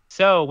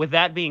 So with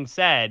that being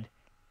said,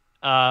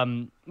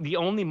 the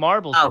only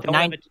marbles that don't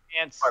have a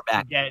chance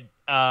to get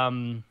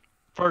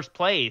first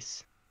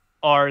place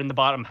are in the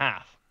bottom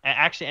half.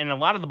 Actually, and a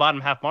lot of the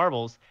bottom half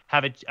marbles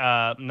have it.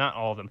 Not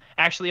all of them.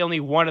 Actually, only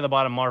one of the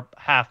bottom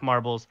half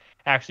marbles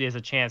actually has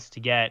a chance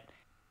to get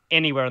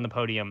anywhere on the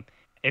podium.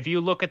 If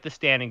you look at the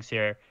standings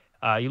here,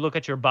 you look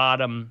at your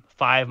bottom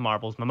 5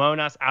 marbles: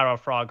 Momonas, Arrow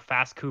Frog,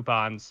 Fast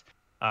Coupons,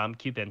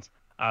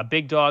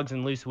 Big Dogs,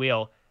 and Loose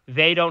Wheel.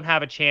 They don't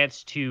have a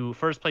chance to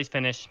first place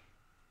finish.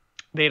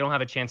 They don't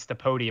have a chance to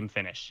podium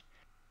finish.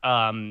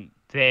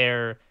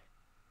 They're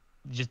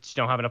just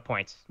don't have enough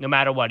points, no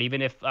matter what.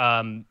 Even if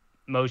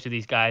most of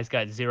these guys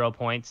got 0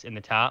 points in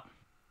the top,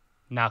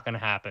 not going to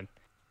happen.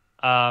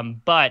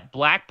 But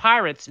Black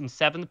Pirates in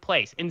 7th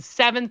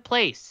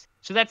place.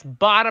 So that's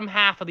bottom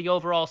half of the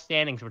overall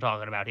standings we're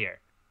talking about here.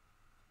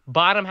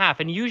 Bottom half.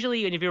 And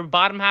usually, if you're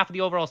bottom half of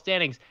the overall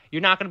standings,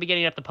 you're not going to be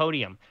getting up the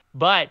podium.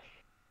 But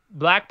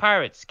Black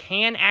Pirates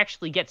can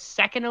actually get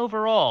 2nd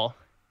overall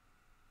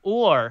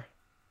or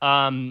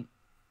 3rd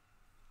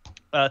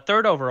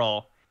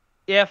overall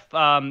if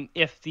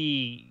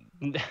the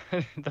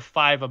the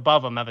 5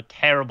 above them have a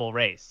terrible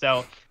race.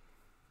 So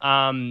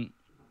and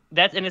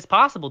it's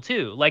possible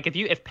too. Like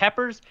if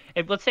Peppers,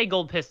 let's say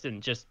Gold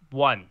Piston just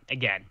won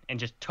again and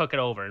just took it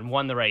over and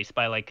won the race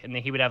by and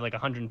he would have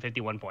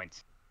 151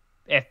 points.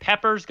 If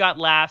Peppers got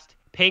last,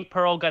 Pink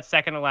Pearl got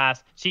 2nd to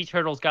last, Sea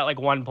Turtles got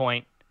 1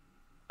 point.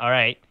 All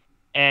right.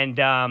 And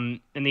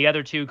the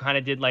other 2 kind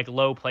of did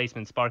low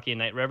placement, Sparky and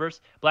Night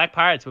Rivers. Black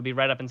Pirates would be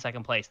right up in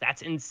 2nd place.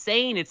 That's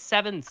insane. It's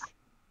 7th.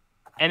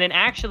 And then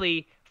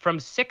actually from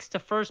 6th to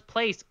 1st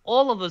place,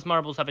 all of those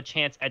marbles have a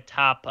chance at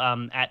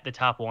the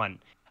top 1.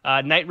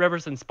 Night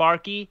Rivers and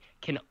Sparky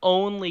can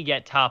only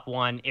get top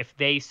 1 if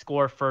they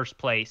score 1st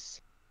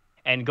place,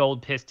 and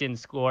Gold Piston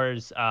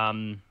scores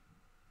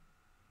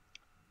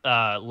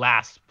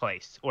last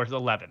place or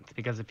 11th,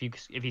 because if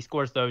he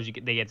scores those,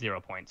 they get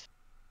 0 points.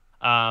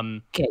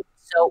 Okay,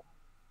 so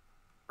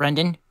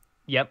Brendan,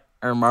 Yep.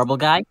 or Marble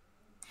Guy.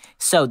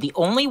 So the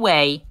only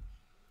way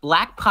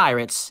Black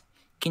Pirates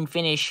can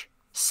finish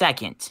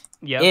 2nd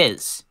Yep.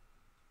 is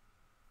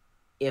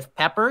if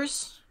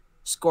Peppers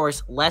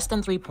scores less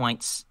than 3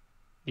 points,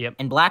 Yep.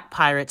 and Black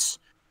Pirates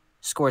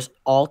scores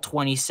all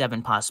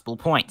 27 possible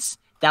points.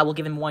 That will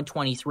give him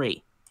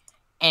 123.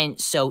 And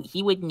so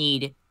he would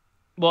need...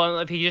 Well,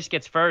 if he just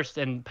gets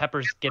 1st and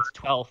Peppers gets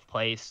 12th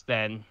place,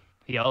 then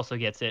he also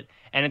gets it.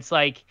 And it's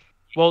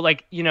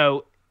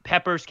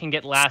Peppers can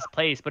get last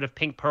place, but if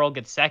Pink Pearl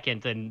gets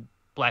 2nd, then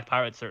Black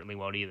Pirates certainly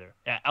won't either.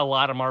 A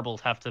lot of marbles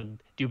have to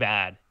do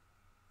bad.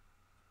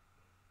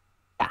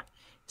 Yeah.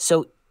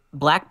 So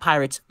Black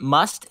Pirates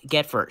must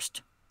get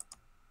 1st.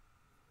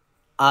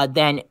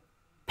 Then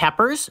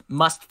Peppers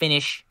must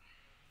finish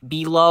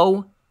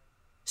below,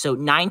 so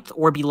 9th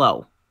or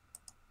below.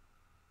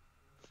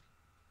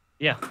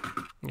 Yeah.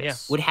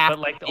 Yes. Yeah. Would have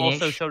But to also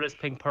finish. so does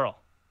Pink Pearl.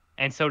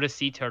 And so does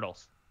Sea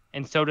Turtles.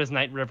 And so does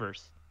Night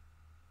Rivers.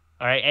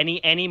 All right.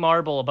 Any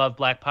marble above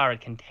Black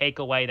Pirate can take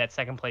away that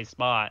 2nd place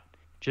spot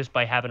just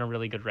by having a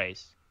really good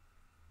race.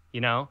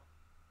 You know?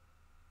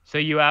 So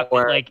you have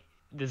Or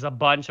there's a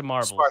bunch of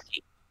marbles.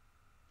 Sparky.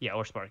 Yeah,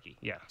 or Sparky.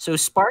 Yeah. So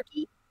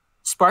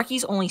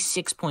Sparky's only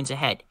 6 points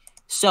ahead.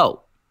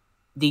 So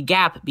the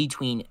gap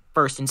between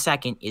 1st and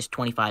 2nd is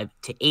 25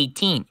 to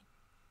 18.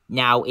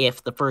 Now,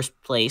 if the 1st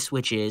place,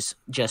 which is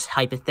just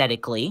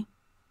hypothetically,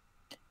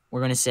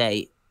 we're going to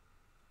say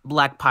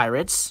Black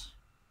Pirates,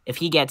 if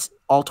he gets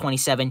all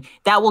 27,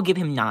 that will give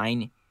him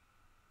 9.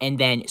 And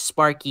then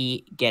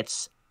Sparky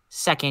gets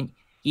 2nd,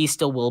 he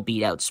still will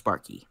beat out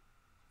Sparky.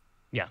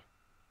 Yeah.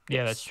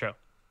 Yeah, that's true.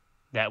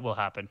 That will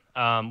happen.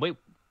 Wait.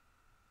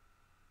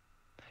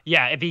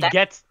 Yeah, if he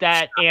gets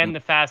that and the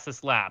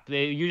fastest lap.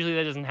 Usually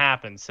that doesn't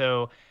happen.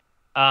 So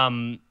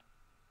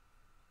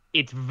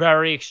it's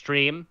very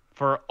extreme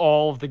for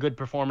all of the good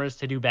performers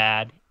to do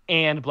bad,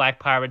 and Black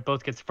Pirate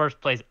both gets 1st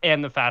place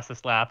and the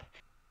fastest lap.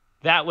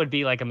 That would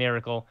be a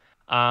miracle.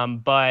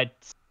 But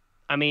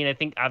I mean, I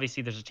think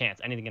obviously there's a chance.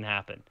 Anything can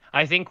happen.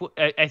 I think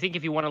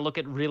if you want to look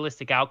at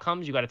realistic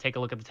outcomes, you got to take a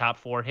look at the top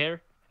 4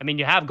 here. I mean,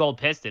 you have Gold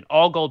Piston.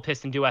 All Gold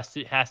Piston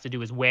has to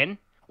do is win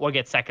or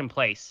get second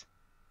place,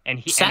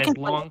 and Second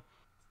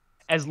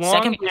as long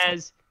Second place-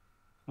 as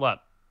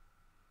what?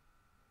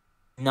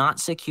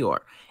 not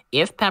secure.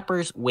 If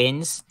Peppers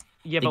wins,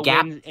 Yeah, the but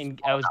gap. wins, and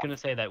I was gonna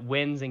say that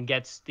wins and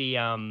gets the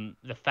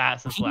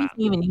fastest He lap.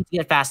 doesn't even need to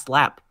get a fast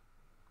lap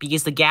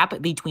because the gap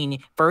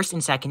between first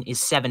and second is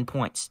 7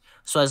 points.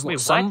 So as Wait,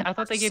 some, what? I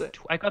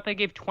thought they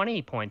gave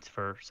 20 points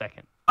for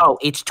second. oh,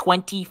 it's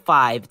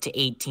 25 to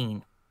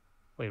 18.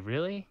 Wait,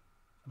 really?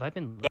 Have I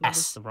been looking at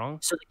Yes. this wrong?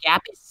 So the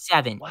gap is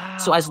 7. Wow.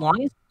 So as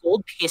long as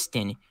Gold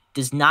Piston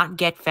does not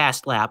get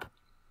fast lap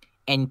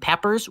and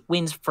Peppers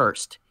wins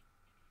first,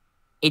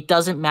 it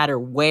doesn't matter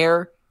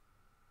where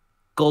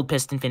Gold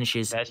Piston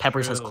finishes. That's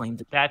Peppers has true. claimed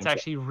the That's championship.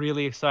 actually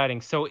really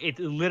exciting. So it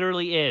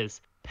literally is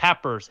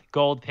Peppers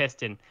Gold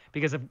Piston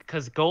because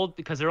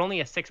they're only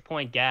a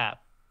 6-point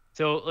gap.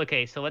 So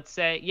okay, so let's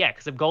say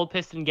because if Gold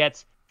Piston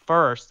gets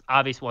first,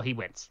 obviously, well, he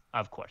wins,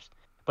 of course.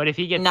 But if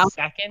he gets No.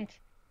 second,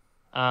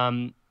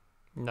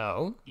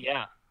 No.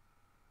 yeah.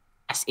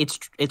 Yes,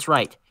 it's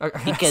right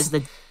because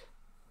the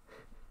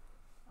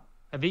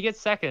If he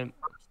gets second,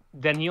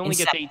 then he only In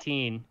gets second.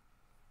 18.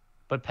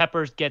 But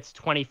Peppers gets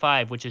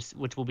 25, which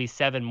will be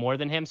 7 more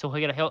than him. So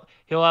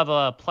he'll have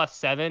a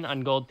 +7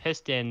 on Gold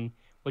Piston,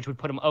 which would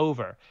put him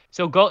over.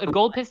 So if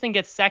Gold Piston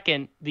gets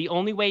second, the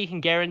only way you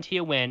can guarantee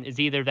a win is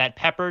either that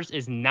Peppers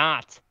is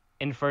not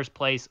in first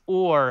place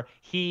or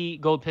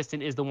Gold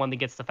Piston is the one that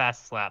gets the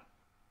fastest lap.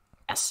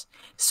 yes.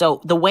 So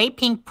the way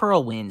Pink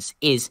Pearl wins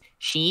is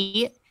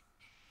she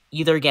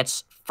either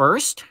gets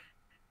first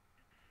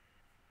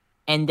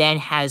and then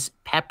has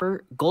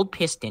Gold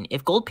Piston.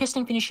 If Gold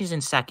Piston finishes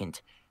in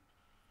second,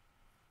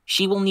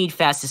 she will need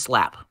fastest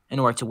lap in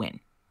order to win.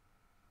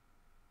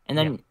 And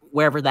then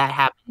wherever that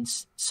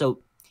happens, so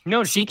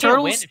No, she Sea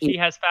can't win Turtles if she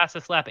has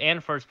fastest lap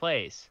and first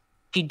place.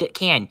 she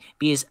can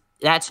because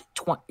that's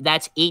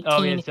 18.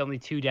 Oh, yeah, it's only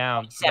 2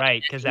 down. 27,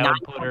 Right, because that that's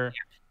would put her...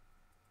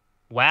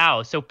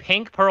 Wow, so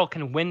Pink Pearl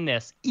can win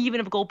this, even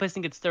if Gold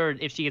Piston gets third,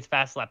 if she gets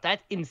fast lap.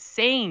 That's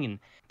insane.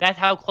 That's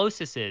how close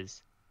this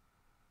is.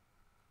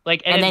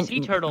 Like, and And then then- Sea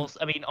Turtles,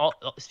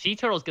 Sea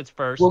Turtles gets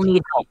first. We'll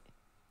need help.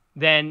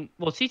 Then,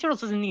 well, Sea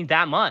Turtles doesn't need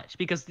that much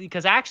because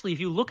actually, if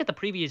you look at the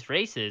previous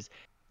races,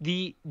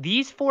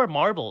 these 4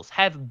 marbles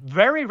have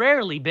very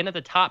rarely been at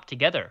the top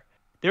together.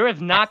 There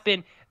have not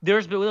been. There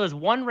was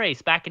one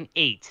race back in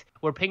 8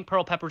 where Pink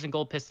Pearl, Peppers, and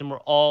Gold Piston were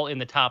all in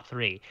the top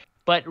 3.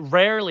 But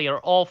rarely are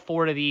all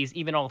 4 of these,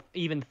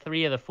 even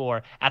 3 of the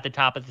 4, at the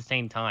top at the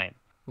same time.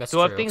 That's So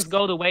true. if things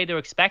go the way they're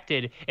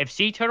expected, if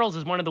Sea Turtles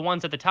is one of the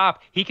ones at the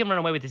top, he can run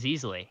away with this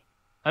easily.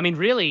 I mean,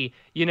 really,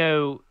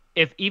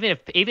 if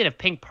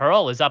Pink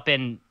Pearl is up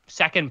in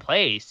second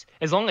place,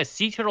 as long as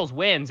Sea Turtles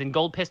wins and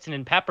Gold Piston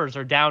and Peppers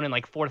are down in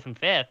like 4th and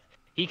 5th,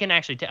 he can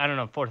actually. I don't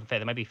know, 4th and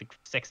 5th. It might be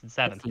 6th and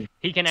 7th.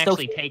 He can So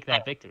actually he- take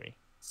that victory.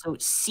 So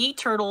Sea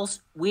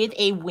Turtles with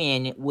a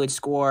win would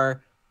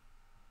score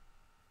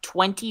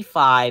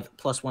 25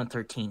 plus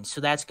 113.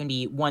 So that's going to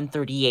be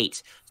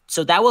 138.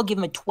 So that will give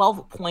him a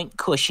 12-point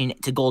cushion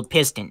to Gold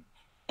Piston.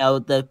 Now,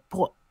 the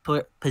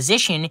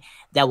position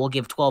that will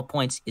give 12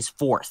 points is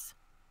 4th.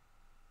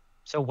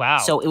 So wow.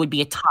 So it would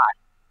be a tie.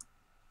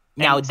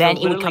 Now, And so then it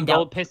would literally come down.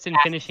 Gold Piston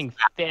finishing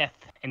 5th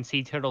and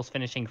Sea Turtles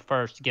finishing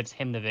 1st gives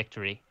him the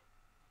victory.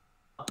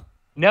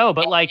 No,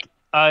 but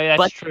that's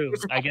But true.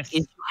 here's the I thing, guess.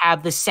 is you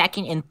have the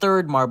second and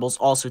third marbles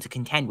also to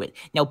contend with.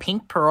 Now,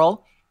 Pink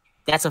Pearl,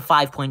 that's a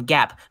 5-point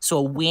gap. So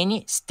a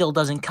win still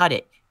doesn't cut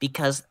it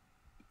because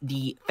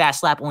the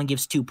fast lap only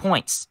gives 2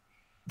 points.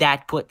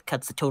 That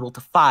cuts the total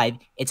to 5.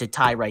 It's a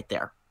tie right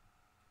there.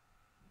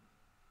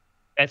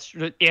 That's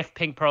true. If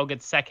Pink Pearl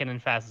gets second in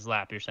fastest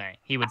lap, you're saying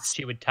she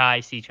would tie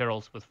Sea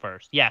Turtles with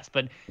first. Yes,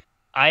 but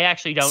I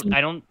actually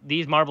don't.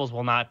 These marbles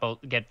will not both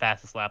get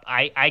fastest lap.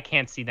 I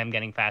can't see them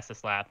getting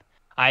fastest lap.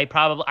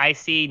 I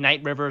see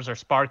Night Rivers or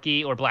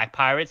Sparky or Black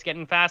Pirates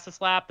getting fastest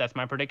lap. That's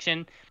my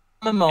prediction.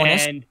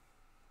 Momonas,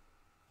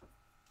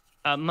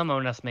 And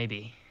Momonas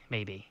maybe,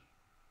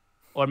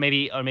 or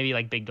maybe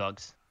like Big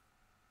Dogs,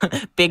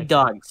 big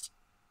dogs.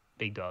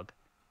 Big Dog,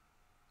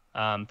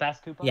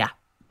 Fast Koopa. Yeah.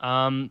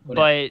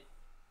 But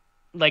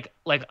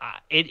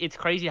it's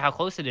crazy how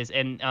close it is,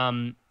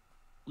 and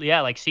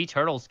like Sea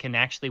Turtles can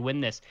actually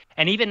win this,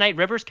 and even Night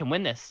Rivers can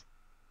win this.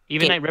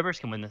 Night Rivers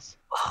can win this.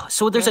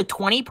 So there's a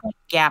 20-point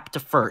gap to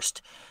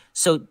first.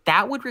 So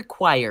that would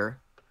require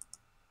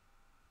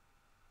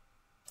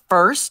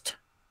first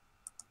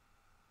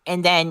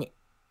and then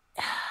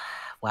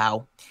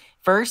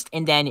first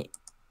and then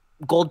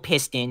Gold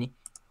Piston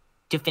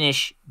to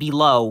finish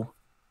below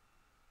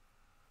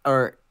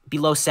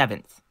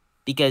 7th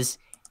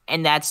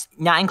and that's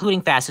not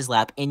including fastest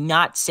lap and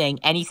not saying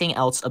anything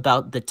else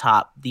about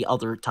the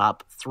other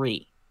top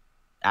 3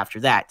 after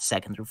that,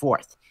 2nd through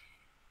 4th.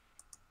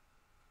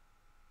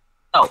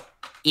 So,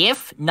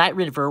 if Night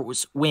River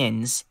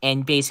wins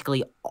and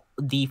basically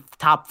the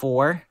top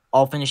 4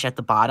 all finish at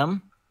the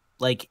bottom,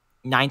 like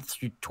 9th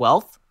through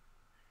 12th,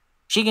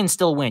 she can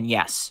still win,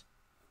 yes.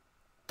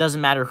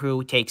 Doesn't matter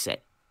who takes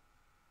it.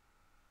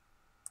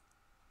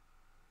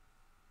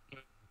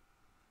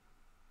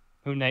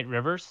 Who, Knight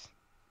Rivers?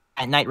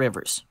 at Knight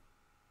Rivers.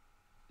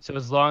 So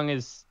as long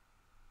as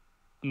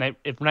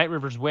if Knight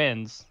Rivers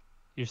wins,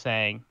 you're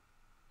saying,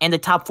 And the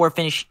top 4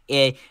 finish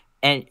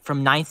and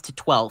from 9th to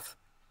 12th,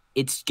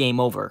 it's game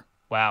over.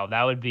 wow,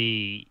 that would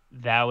be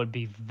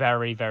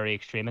very, very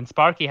extreme. And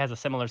Sparky has a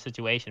similar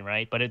situation,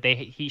 right? But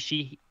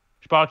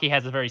Sparky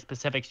has a very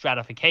specific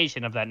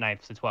stratification of that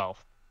 9th to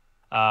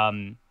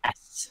 12th.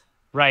 Yes.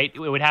 Right, it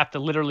would have to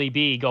literally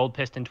be Gold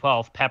Piston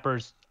 12th,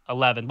 Peppers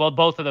 11. Well,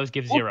 both of those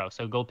give 0.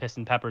 So Gold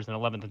Piston, Peppers in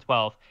 11th and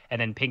 12th, and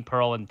then Pink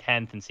Pearl in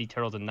 10th and Sea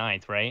Turtles in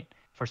 9th, right?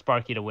 For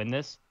Sparky to win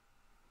this.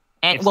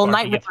 And If well,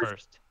 Sparky Knight gets Rivers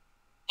first.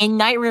 and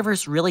Knight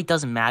Rivers really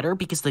doesn't matter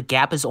because the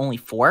gap is only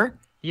 4.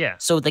 Yeah.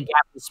 So the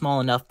gap is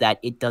small enough that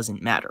it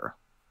doesn't matter.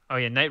 Oh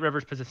yeah, Knight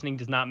Rivers positioning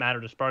does not matter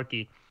to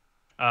Sparky.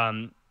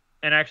 And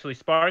actually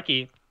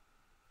Sparky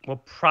will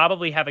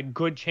probably have a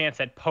good chance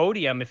at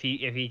podium if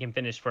he can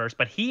finish first,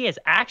 but he is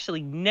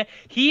actually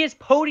he has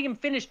podium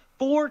finished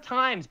 4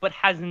 times but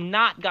has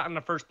not gotten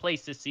a first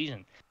place this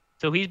season.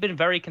 So he's been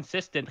very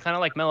consistent, kind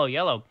of like Mellow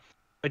Yellow,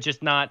 but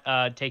just not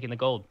taking the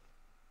gold.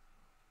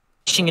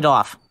 Pushing it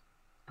off.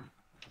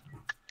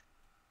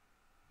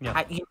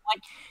 Yeah. You know what?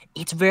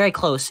 It's very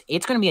close.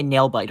 It's going to be a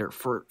nail biter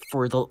for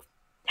the.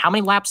 How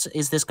many laps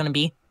is this going to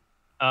be?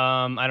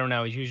 I don't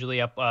know. It's usually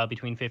up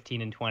between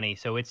 15 and 20.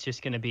 So it's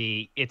gonna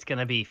be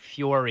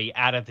fury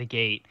out of the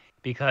gate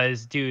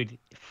because, dude,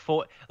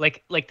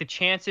 like the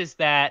chances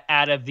that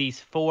out of these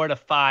 4 to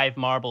 5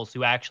 marbles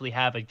who actually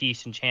have a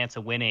decent chance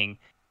of winning,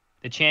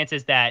 the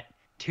chances that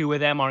 2 of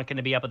them aren't going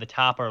to be up at the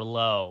top are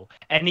low.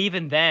 And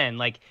even then,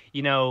 like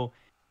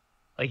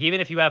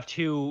even if you have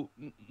 2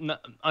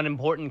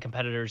 unimportant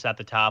competitors at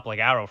the top, like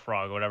Arrow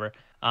Frog or whatever,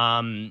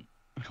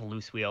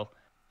 Loose Wheel,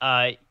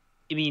 I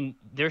mean,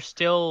 there's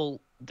still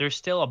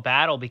a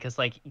battle because,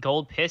 like,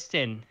 Gold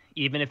Piston,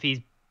 even if he's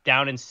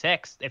down in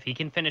 6th, if he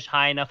can finish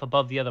high enough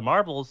above the other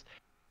marbles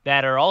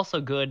that are also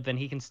good, then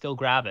he can still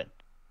grab it.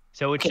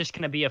 So it's just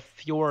going to be a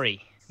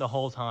fury the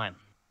whole time.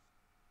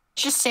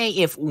 Just say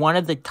if one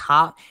of the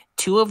top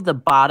 2 of the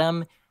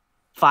bottom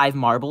 5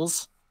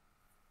 marbles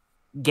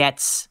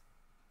gets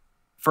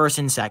first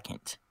and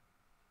second,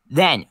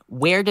 then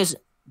where does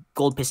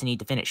Gold Piston need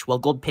to finish? Well,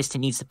 Gold Piston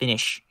needs to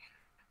finish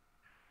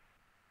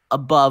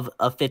above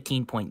a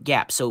 15-point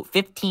gap. So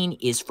 15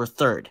 is for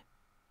third.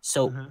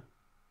 So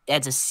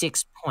that's a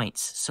 6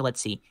 points. So let's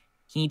see.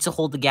 He needs to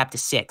hold the gap to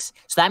 6.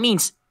 So that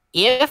means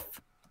if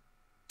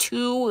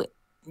 2,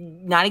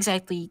 not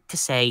exactly to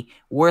say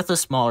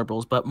worthless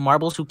marbles, but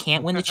marbles who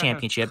can't win the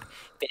championship,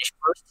 finish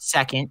first,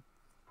 second,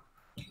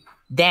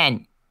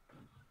 then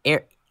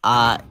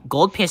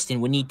Gold Piston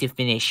would need to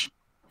finish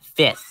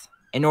 5th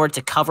in order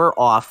to cover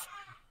off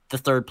the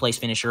 3rd place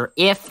finisher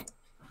if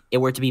it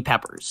were to be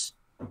Peppers.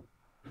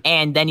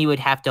 And then you would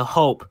have to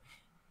hope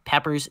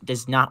Peppers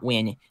does not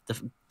win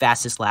the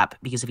fastest lap,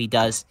 because if he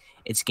does,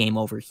 it's game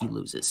over. He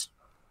loses.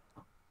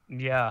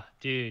 Yeah,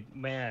 dude,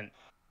 man.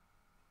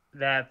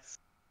 There's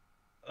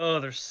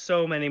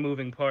so many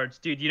moving parts.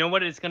 Dude, you know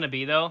what it's going to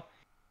be, though?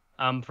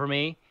 For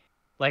me?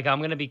 Like, I'm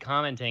going to be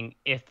commenting,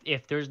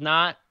 if there's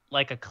not,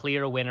 like, a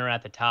clear winner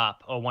at the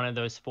top, or one of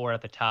those 4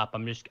 at the top,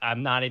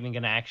 I'm not even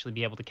going to actually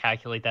be able to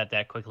calculate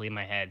that quickly in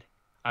my head.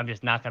 I'm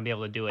just not going to be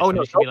able to do it. Oh,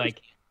 no.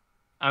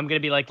 I'm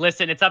going to be like,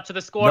 listen, it's up to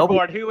the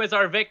scoreboard. Who is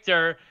our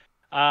victor?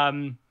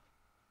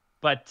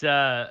 But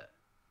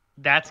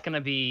that's going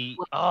to be,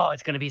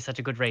 it's going to be such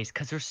a good race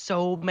because there's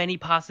so many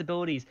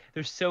possibilities.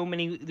 There's so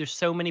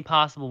many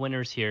possible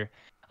winners here.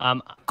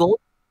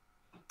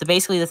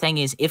 Basically the thing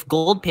is, if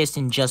Gold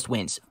Piston just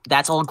wins,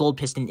 that's all Gold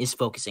Piston is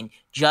focusing.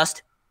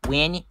 Just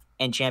win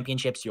and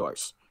championship's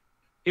yours.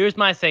 Here's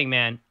my thing,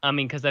 man. I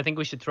mean, because I think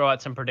we should throw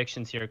out some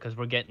predictions here because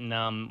we're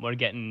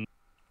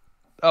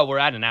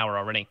at an hour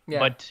already. Yeah.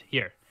 But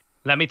here,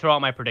 let me throw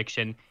out my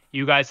prediction.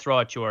 You guys throw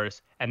out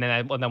yours, and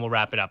then we'll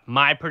wrap it up.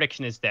 My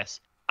prediction is this: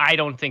 I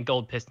don't think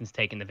Gold Piston's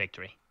taking the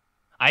victory.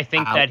 I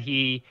think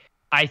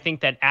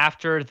that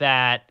after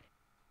that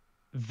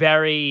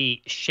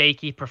very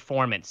shaky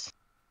performance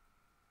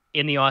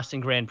in the Austin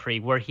Grand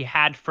Prix, where he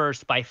had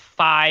first by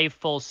 5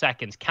 full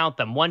seconds, count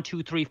them, 1,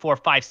 2, 3, 4,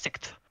 5,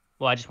 6th.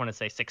 Well, I just want to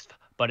say 6th,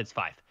 but it's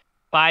 5.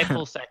 5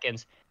 full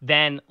seconds,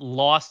 then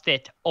lost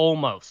it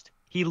almost.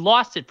 He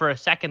lost it for a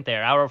second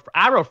there.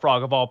 Arrow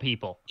Frog, of all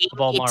people, of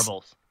all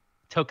marbles,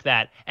 took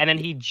that, and then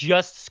he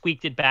just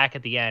squeaked it back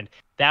at the end.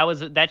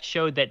 That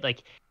showed that,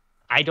 like,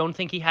 I don't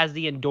think he has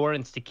the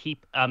endurance to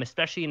keep,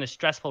 especially in a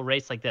stressful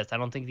race like this. I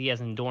don't think he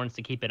has endurance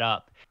to keep it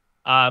up.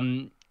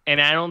 And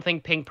I don't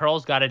think Pink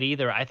Pearl's got it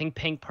either. I think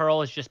Pink Pearl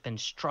has just been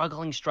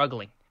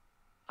struggling.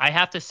 I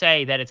have to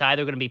say that it's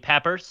either going to be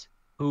Peppers,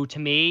 who to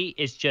me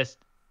is just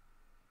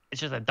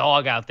a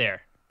dog out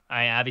there.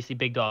 Obviously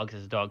Big Dogs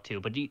is a dog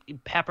too, but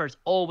Pepper's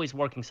always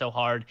working so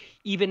hard.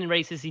 Even in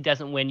races he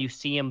doesn't win, you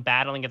see him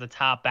battling at the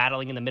top,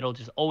 battling in the middle,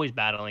 just always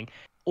battling.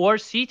 Or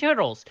Sea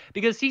Turtles,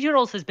 because Sea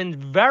Turtles has been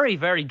very,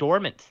 very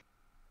dormant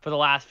for the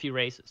last few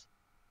races.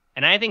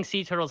 And I think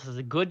Sea Turtles has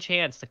a good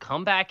chance to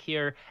come back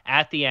here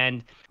at the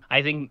end.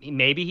 I think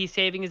maybe he's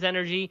saving his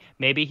energy.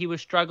 Maybe he was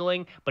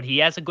struggling, but he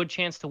has a good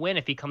chance to win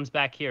if he comes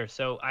back here.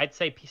 So I'd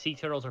say Sea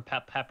Turtles or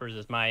Peppers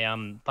is my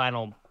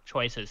final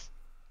choices,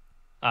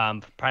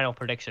 final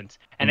predictions.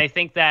 And I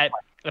think that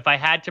if I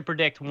had to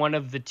predict one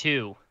of the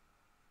two,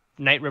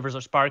 Night Rivers or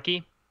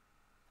Sparky,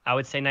 I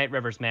would say Night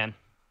Rivers, man.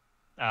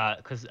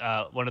 Because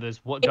one of those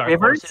dark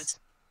horses.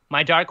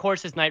 My dark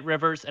horse is Night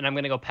Rivers, and I'm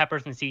going to go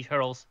Peppers and Sea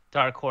Turtles.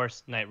 Dark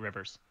horse, Night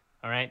Rivers.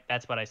 All right?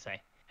 That's what I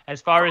say. As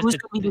far as who's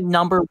going to be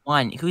number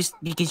one? Because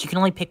you can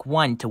only pick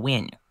one to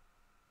win.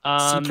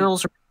 Sea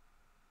Turtles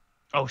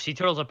or... Sea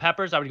Turtles or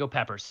Peppers? I would go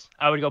Peppers.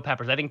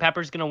 I think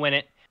Peppers is going to win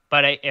it.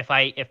 But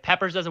if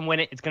Peppers doesn't win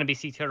it, it's going to be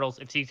Sea Turtles.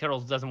 If Sea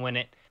Turtles doesn't win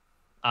it,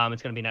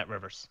 it's going to be Night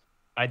Rivers.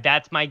 All right,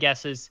 that's my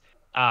guesses.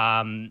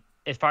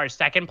 As far as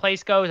second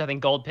place goes, I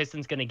think Gold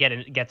Piston's going to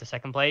get to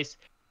second place.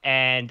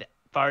 And as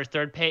far as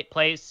third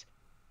place,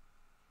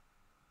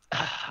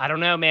 I don't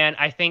know, man.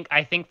 I think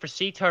for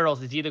Sea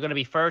Turtles, it's either going to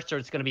be first or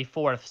it's going to be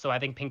fourth. So I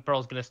think Pink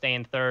Pearl's going to stay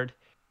in third,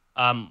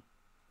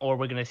 or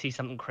we're going to see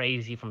something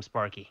crazy from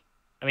Sparky.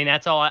 I mean,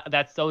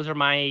 those are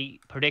my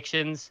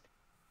predictions.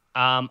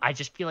 I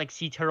just feel like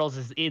Sea Turtles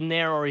is in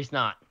there or he's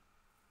not.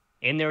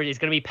 In there, it's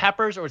going to be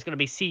Peppers or it's going to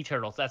be Sea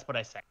Turtles. That's what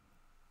I say.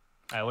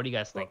 All right, what do you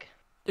guys think?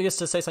 I guess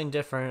to say something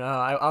different,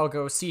 I'll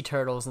go Sea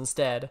Turtles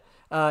instead.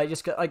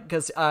 Just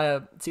because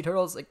Sea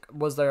Turtles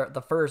was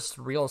the first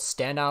real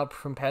standout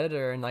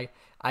competitor, and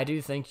I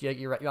do think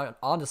you're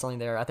onto something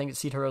there. I think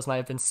Sea Turtles might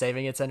have been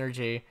saving its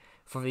energy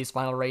for these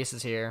final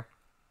races here,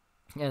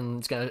 and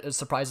it's gonna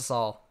surprise us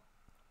all.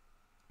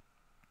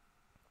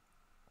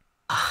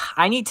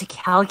 I need to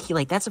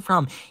calculate. That's a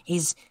problem.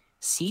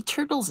 Sea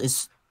Turtles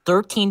is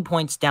 13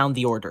 points down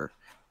the order.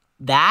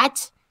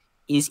 That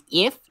is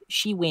if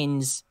she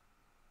wins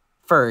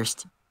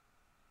first,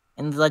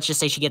 and let's just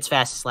say she gets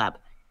fastest lap.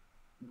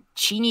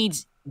 She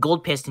needs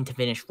Gold Piston to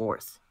finish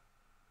fourth.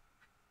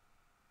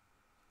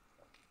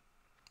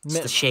 It's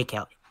the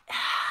shakeout.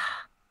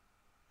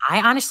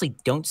 I honestly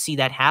don't see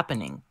that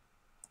happening.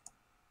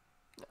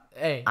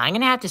 Hey, I'm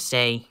gonna have to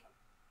say.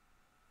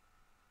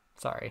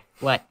 Sorry.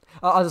 What?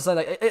 I'll just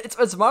say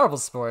it's marble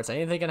sports.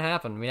 Anything can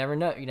happen. We never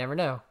know. You never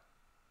know.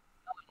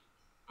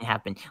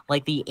 Happen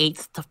like the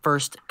 8th to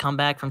 1st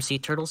comeback from Sea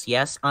Turtles.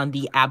 Yes, on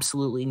the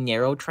absolutely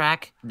narrow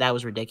track, that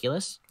was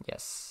ridiculous.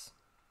 Yes.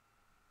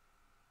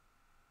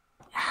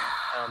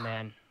 Oh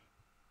man,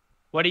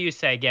 what do you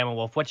say, Gamma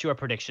Wolf? What's your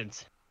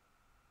predictions?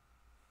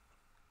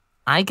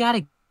 I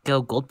gotta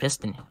go Gold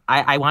Piston.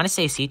 I want to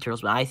say Sea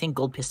Turtles, but I think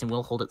Gold Piston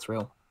will hold it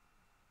through.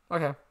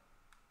 Okay.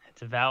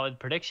 It's a valid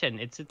prediction.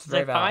 It's a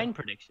Very valid. fine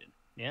prediction.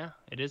 Yeah,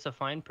 it is a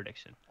fine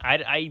prediction.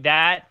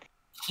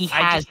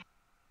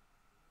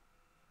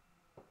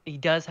 He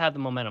does have the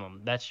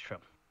momentum. That's true.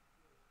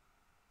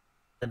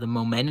 The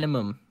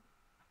momentum.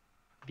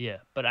 Yeah,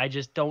 but I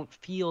just don't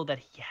feel that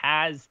he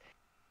has.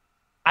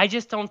 I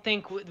just don't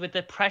think with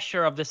the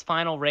pressure of this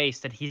final race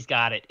that he's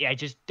got it. I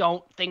just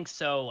don't think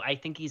so. I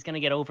think he's going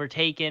to get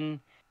overtaken.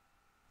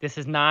 This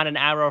is not an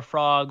Arrow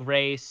Frog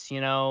race,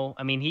 you know.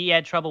 I mean, he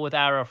had trouble with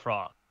Arrow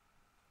Frog.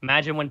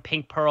 Imagine when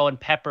Pink Pearl and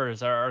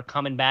Peppers are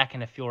coming back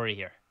in a fury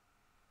here.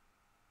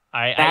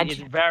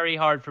 It's very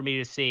hard for me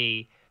to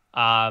see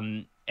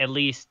at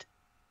least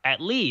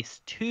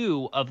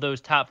two of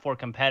those top four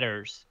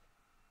competitors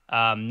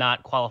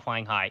not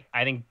qualifying high.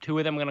 I think two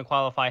of them are going to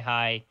qualify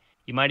high.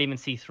 You might even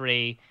see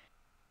three.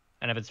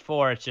 And if it's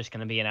four, it's just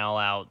going to be an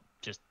all-out,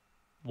 just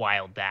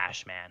wild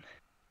dash, man.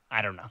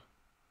 I don't know.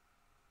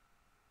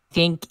 I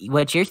think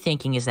what you're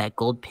thinking is that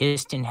Gold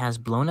Piston has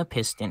blown a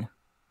piston.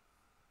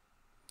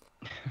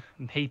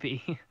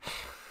 Maybe.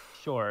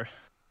 Sure.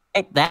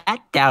 Write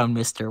that down,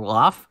 Mr.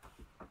 Wolf.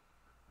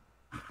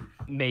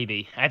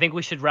 Maybe. I think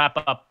we should wrap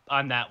up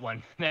on that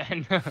one.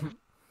 Then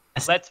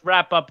let's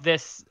wrap up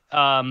this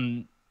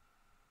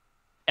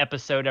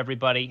episode,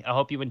 everybody. I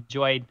hope you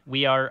enjoyed.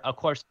 We are, of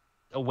course,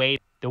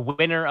 awaiting the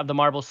winner of the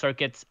Marble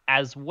Circuits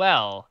as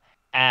well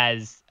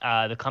as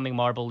the coming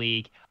Marble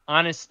League.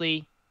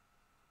 Honestly,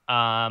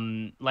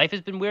 life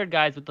has been weird,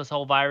 guys, with this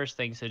whole virus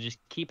thing. So just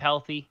keep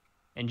healthy.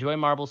 Enjoy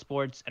marble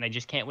sports, and I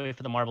just can't wait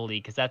for the Marble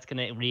League because that's going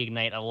to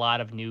reignite a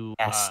lot of new,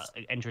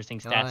 interesting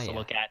stats to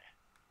look at.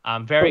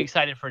 I'm very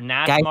excited for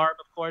NASMARB,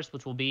 of course,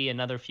 which will be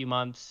another few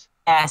months.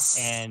 Yes.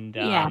 And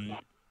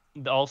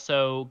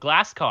also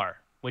Glasscar,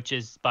 which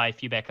is by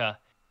Fubeca,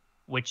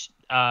 which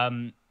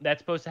that's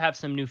supposed to have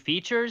some new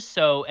features.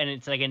 So, and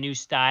it's like a new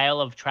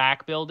style of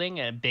track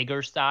building, a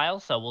bigger style.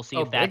 So we'll see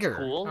if that's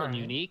cool and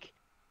unique.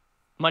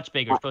 Much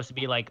bigger. It's supposed to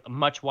be like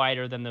much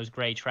wider than those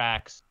gray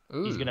tracks.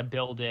 Ooh. He's going to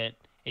build it.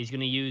 He's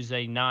going to use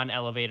a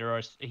non-elevator,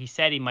 or he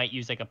said he might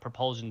use like a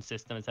propulsion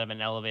system instead of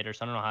an elevator.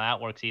 So I don't know how that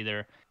works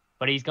either.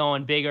 But he's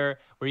going bigger.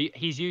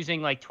 He's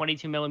using like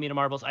 22 millimeter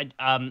marbles.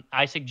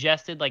 I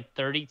suggested like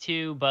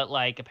 32, but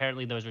like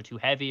apparently those are too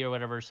heavy or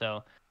whatever.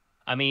 So,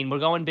 I mean, we're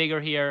going bigger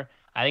here.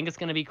 I think it's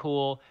going to be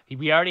cool.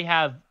 We already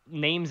have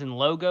names and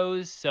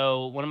logos.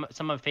 So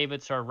some of my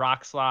favorites are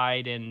Rock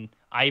Slide and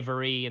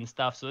Ivory and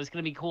stuff. So it's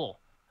going to be cool.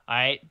 All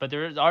right, but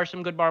there are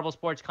some good marble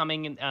sports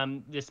coming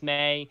this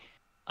May.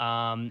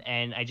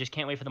 And I just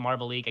can't wait for the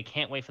Marble League. I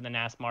can't wait for the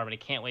NASMAR, but I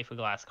can't wait for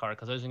Glass Card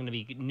because those are going to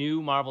be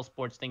new marble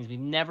sports things we've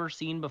never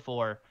seen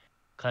before.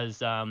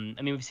 Because,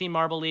 we've seen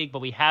Marble League, but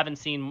we haven't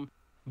seen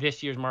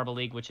this year's Marble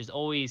League, which is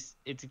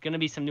it's going to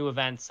be some new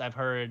events, I've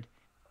heard.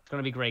 It's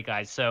going to be great,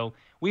 guys. So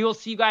we will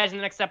see you guys in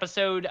the next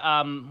episode.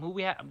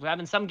 We're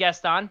having some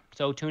guests on,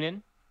 so tune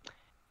in.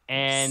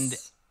 And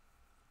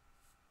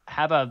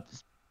have a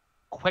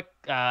quick,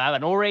 have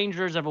an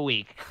Orangers of a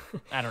week.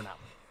 I don't know.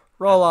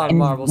 Roll on, And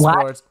Marble what?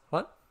 Sports.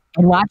 What?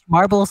 And watch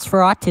Marbles for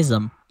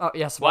Autism. Oh,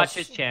 yes. Watch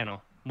his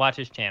channel. Watch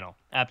his channel.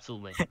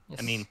 Absolutely. Yes.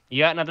 I mean, you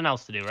got nothing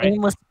else to do, right?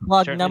 Shameless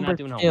plug Certainly number not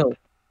doing 2. homework.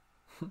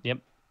 Yep.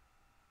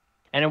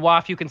 And then,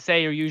 Waf, you can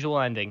say your usual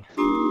ending.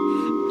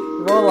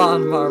 Roll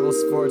on, Marble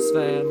Sports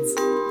fans.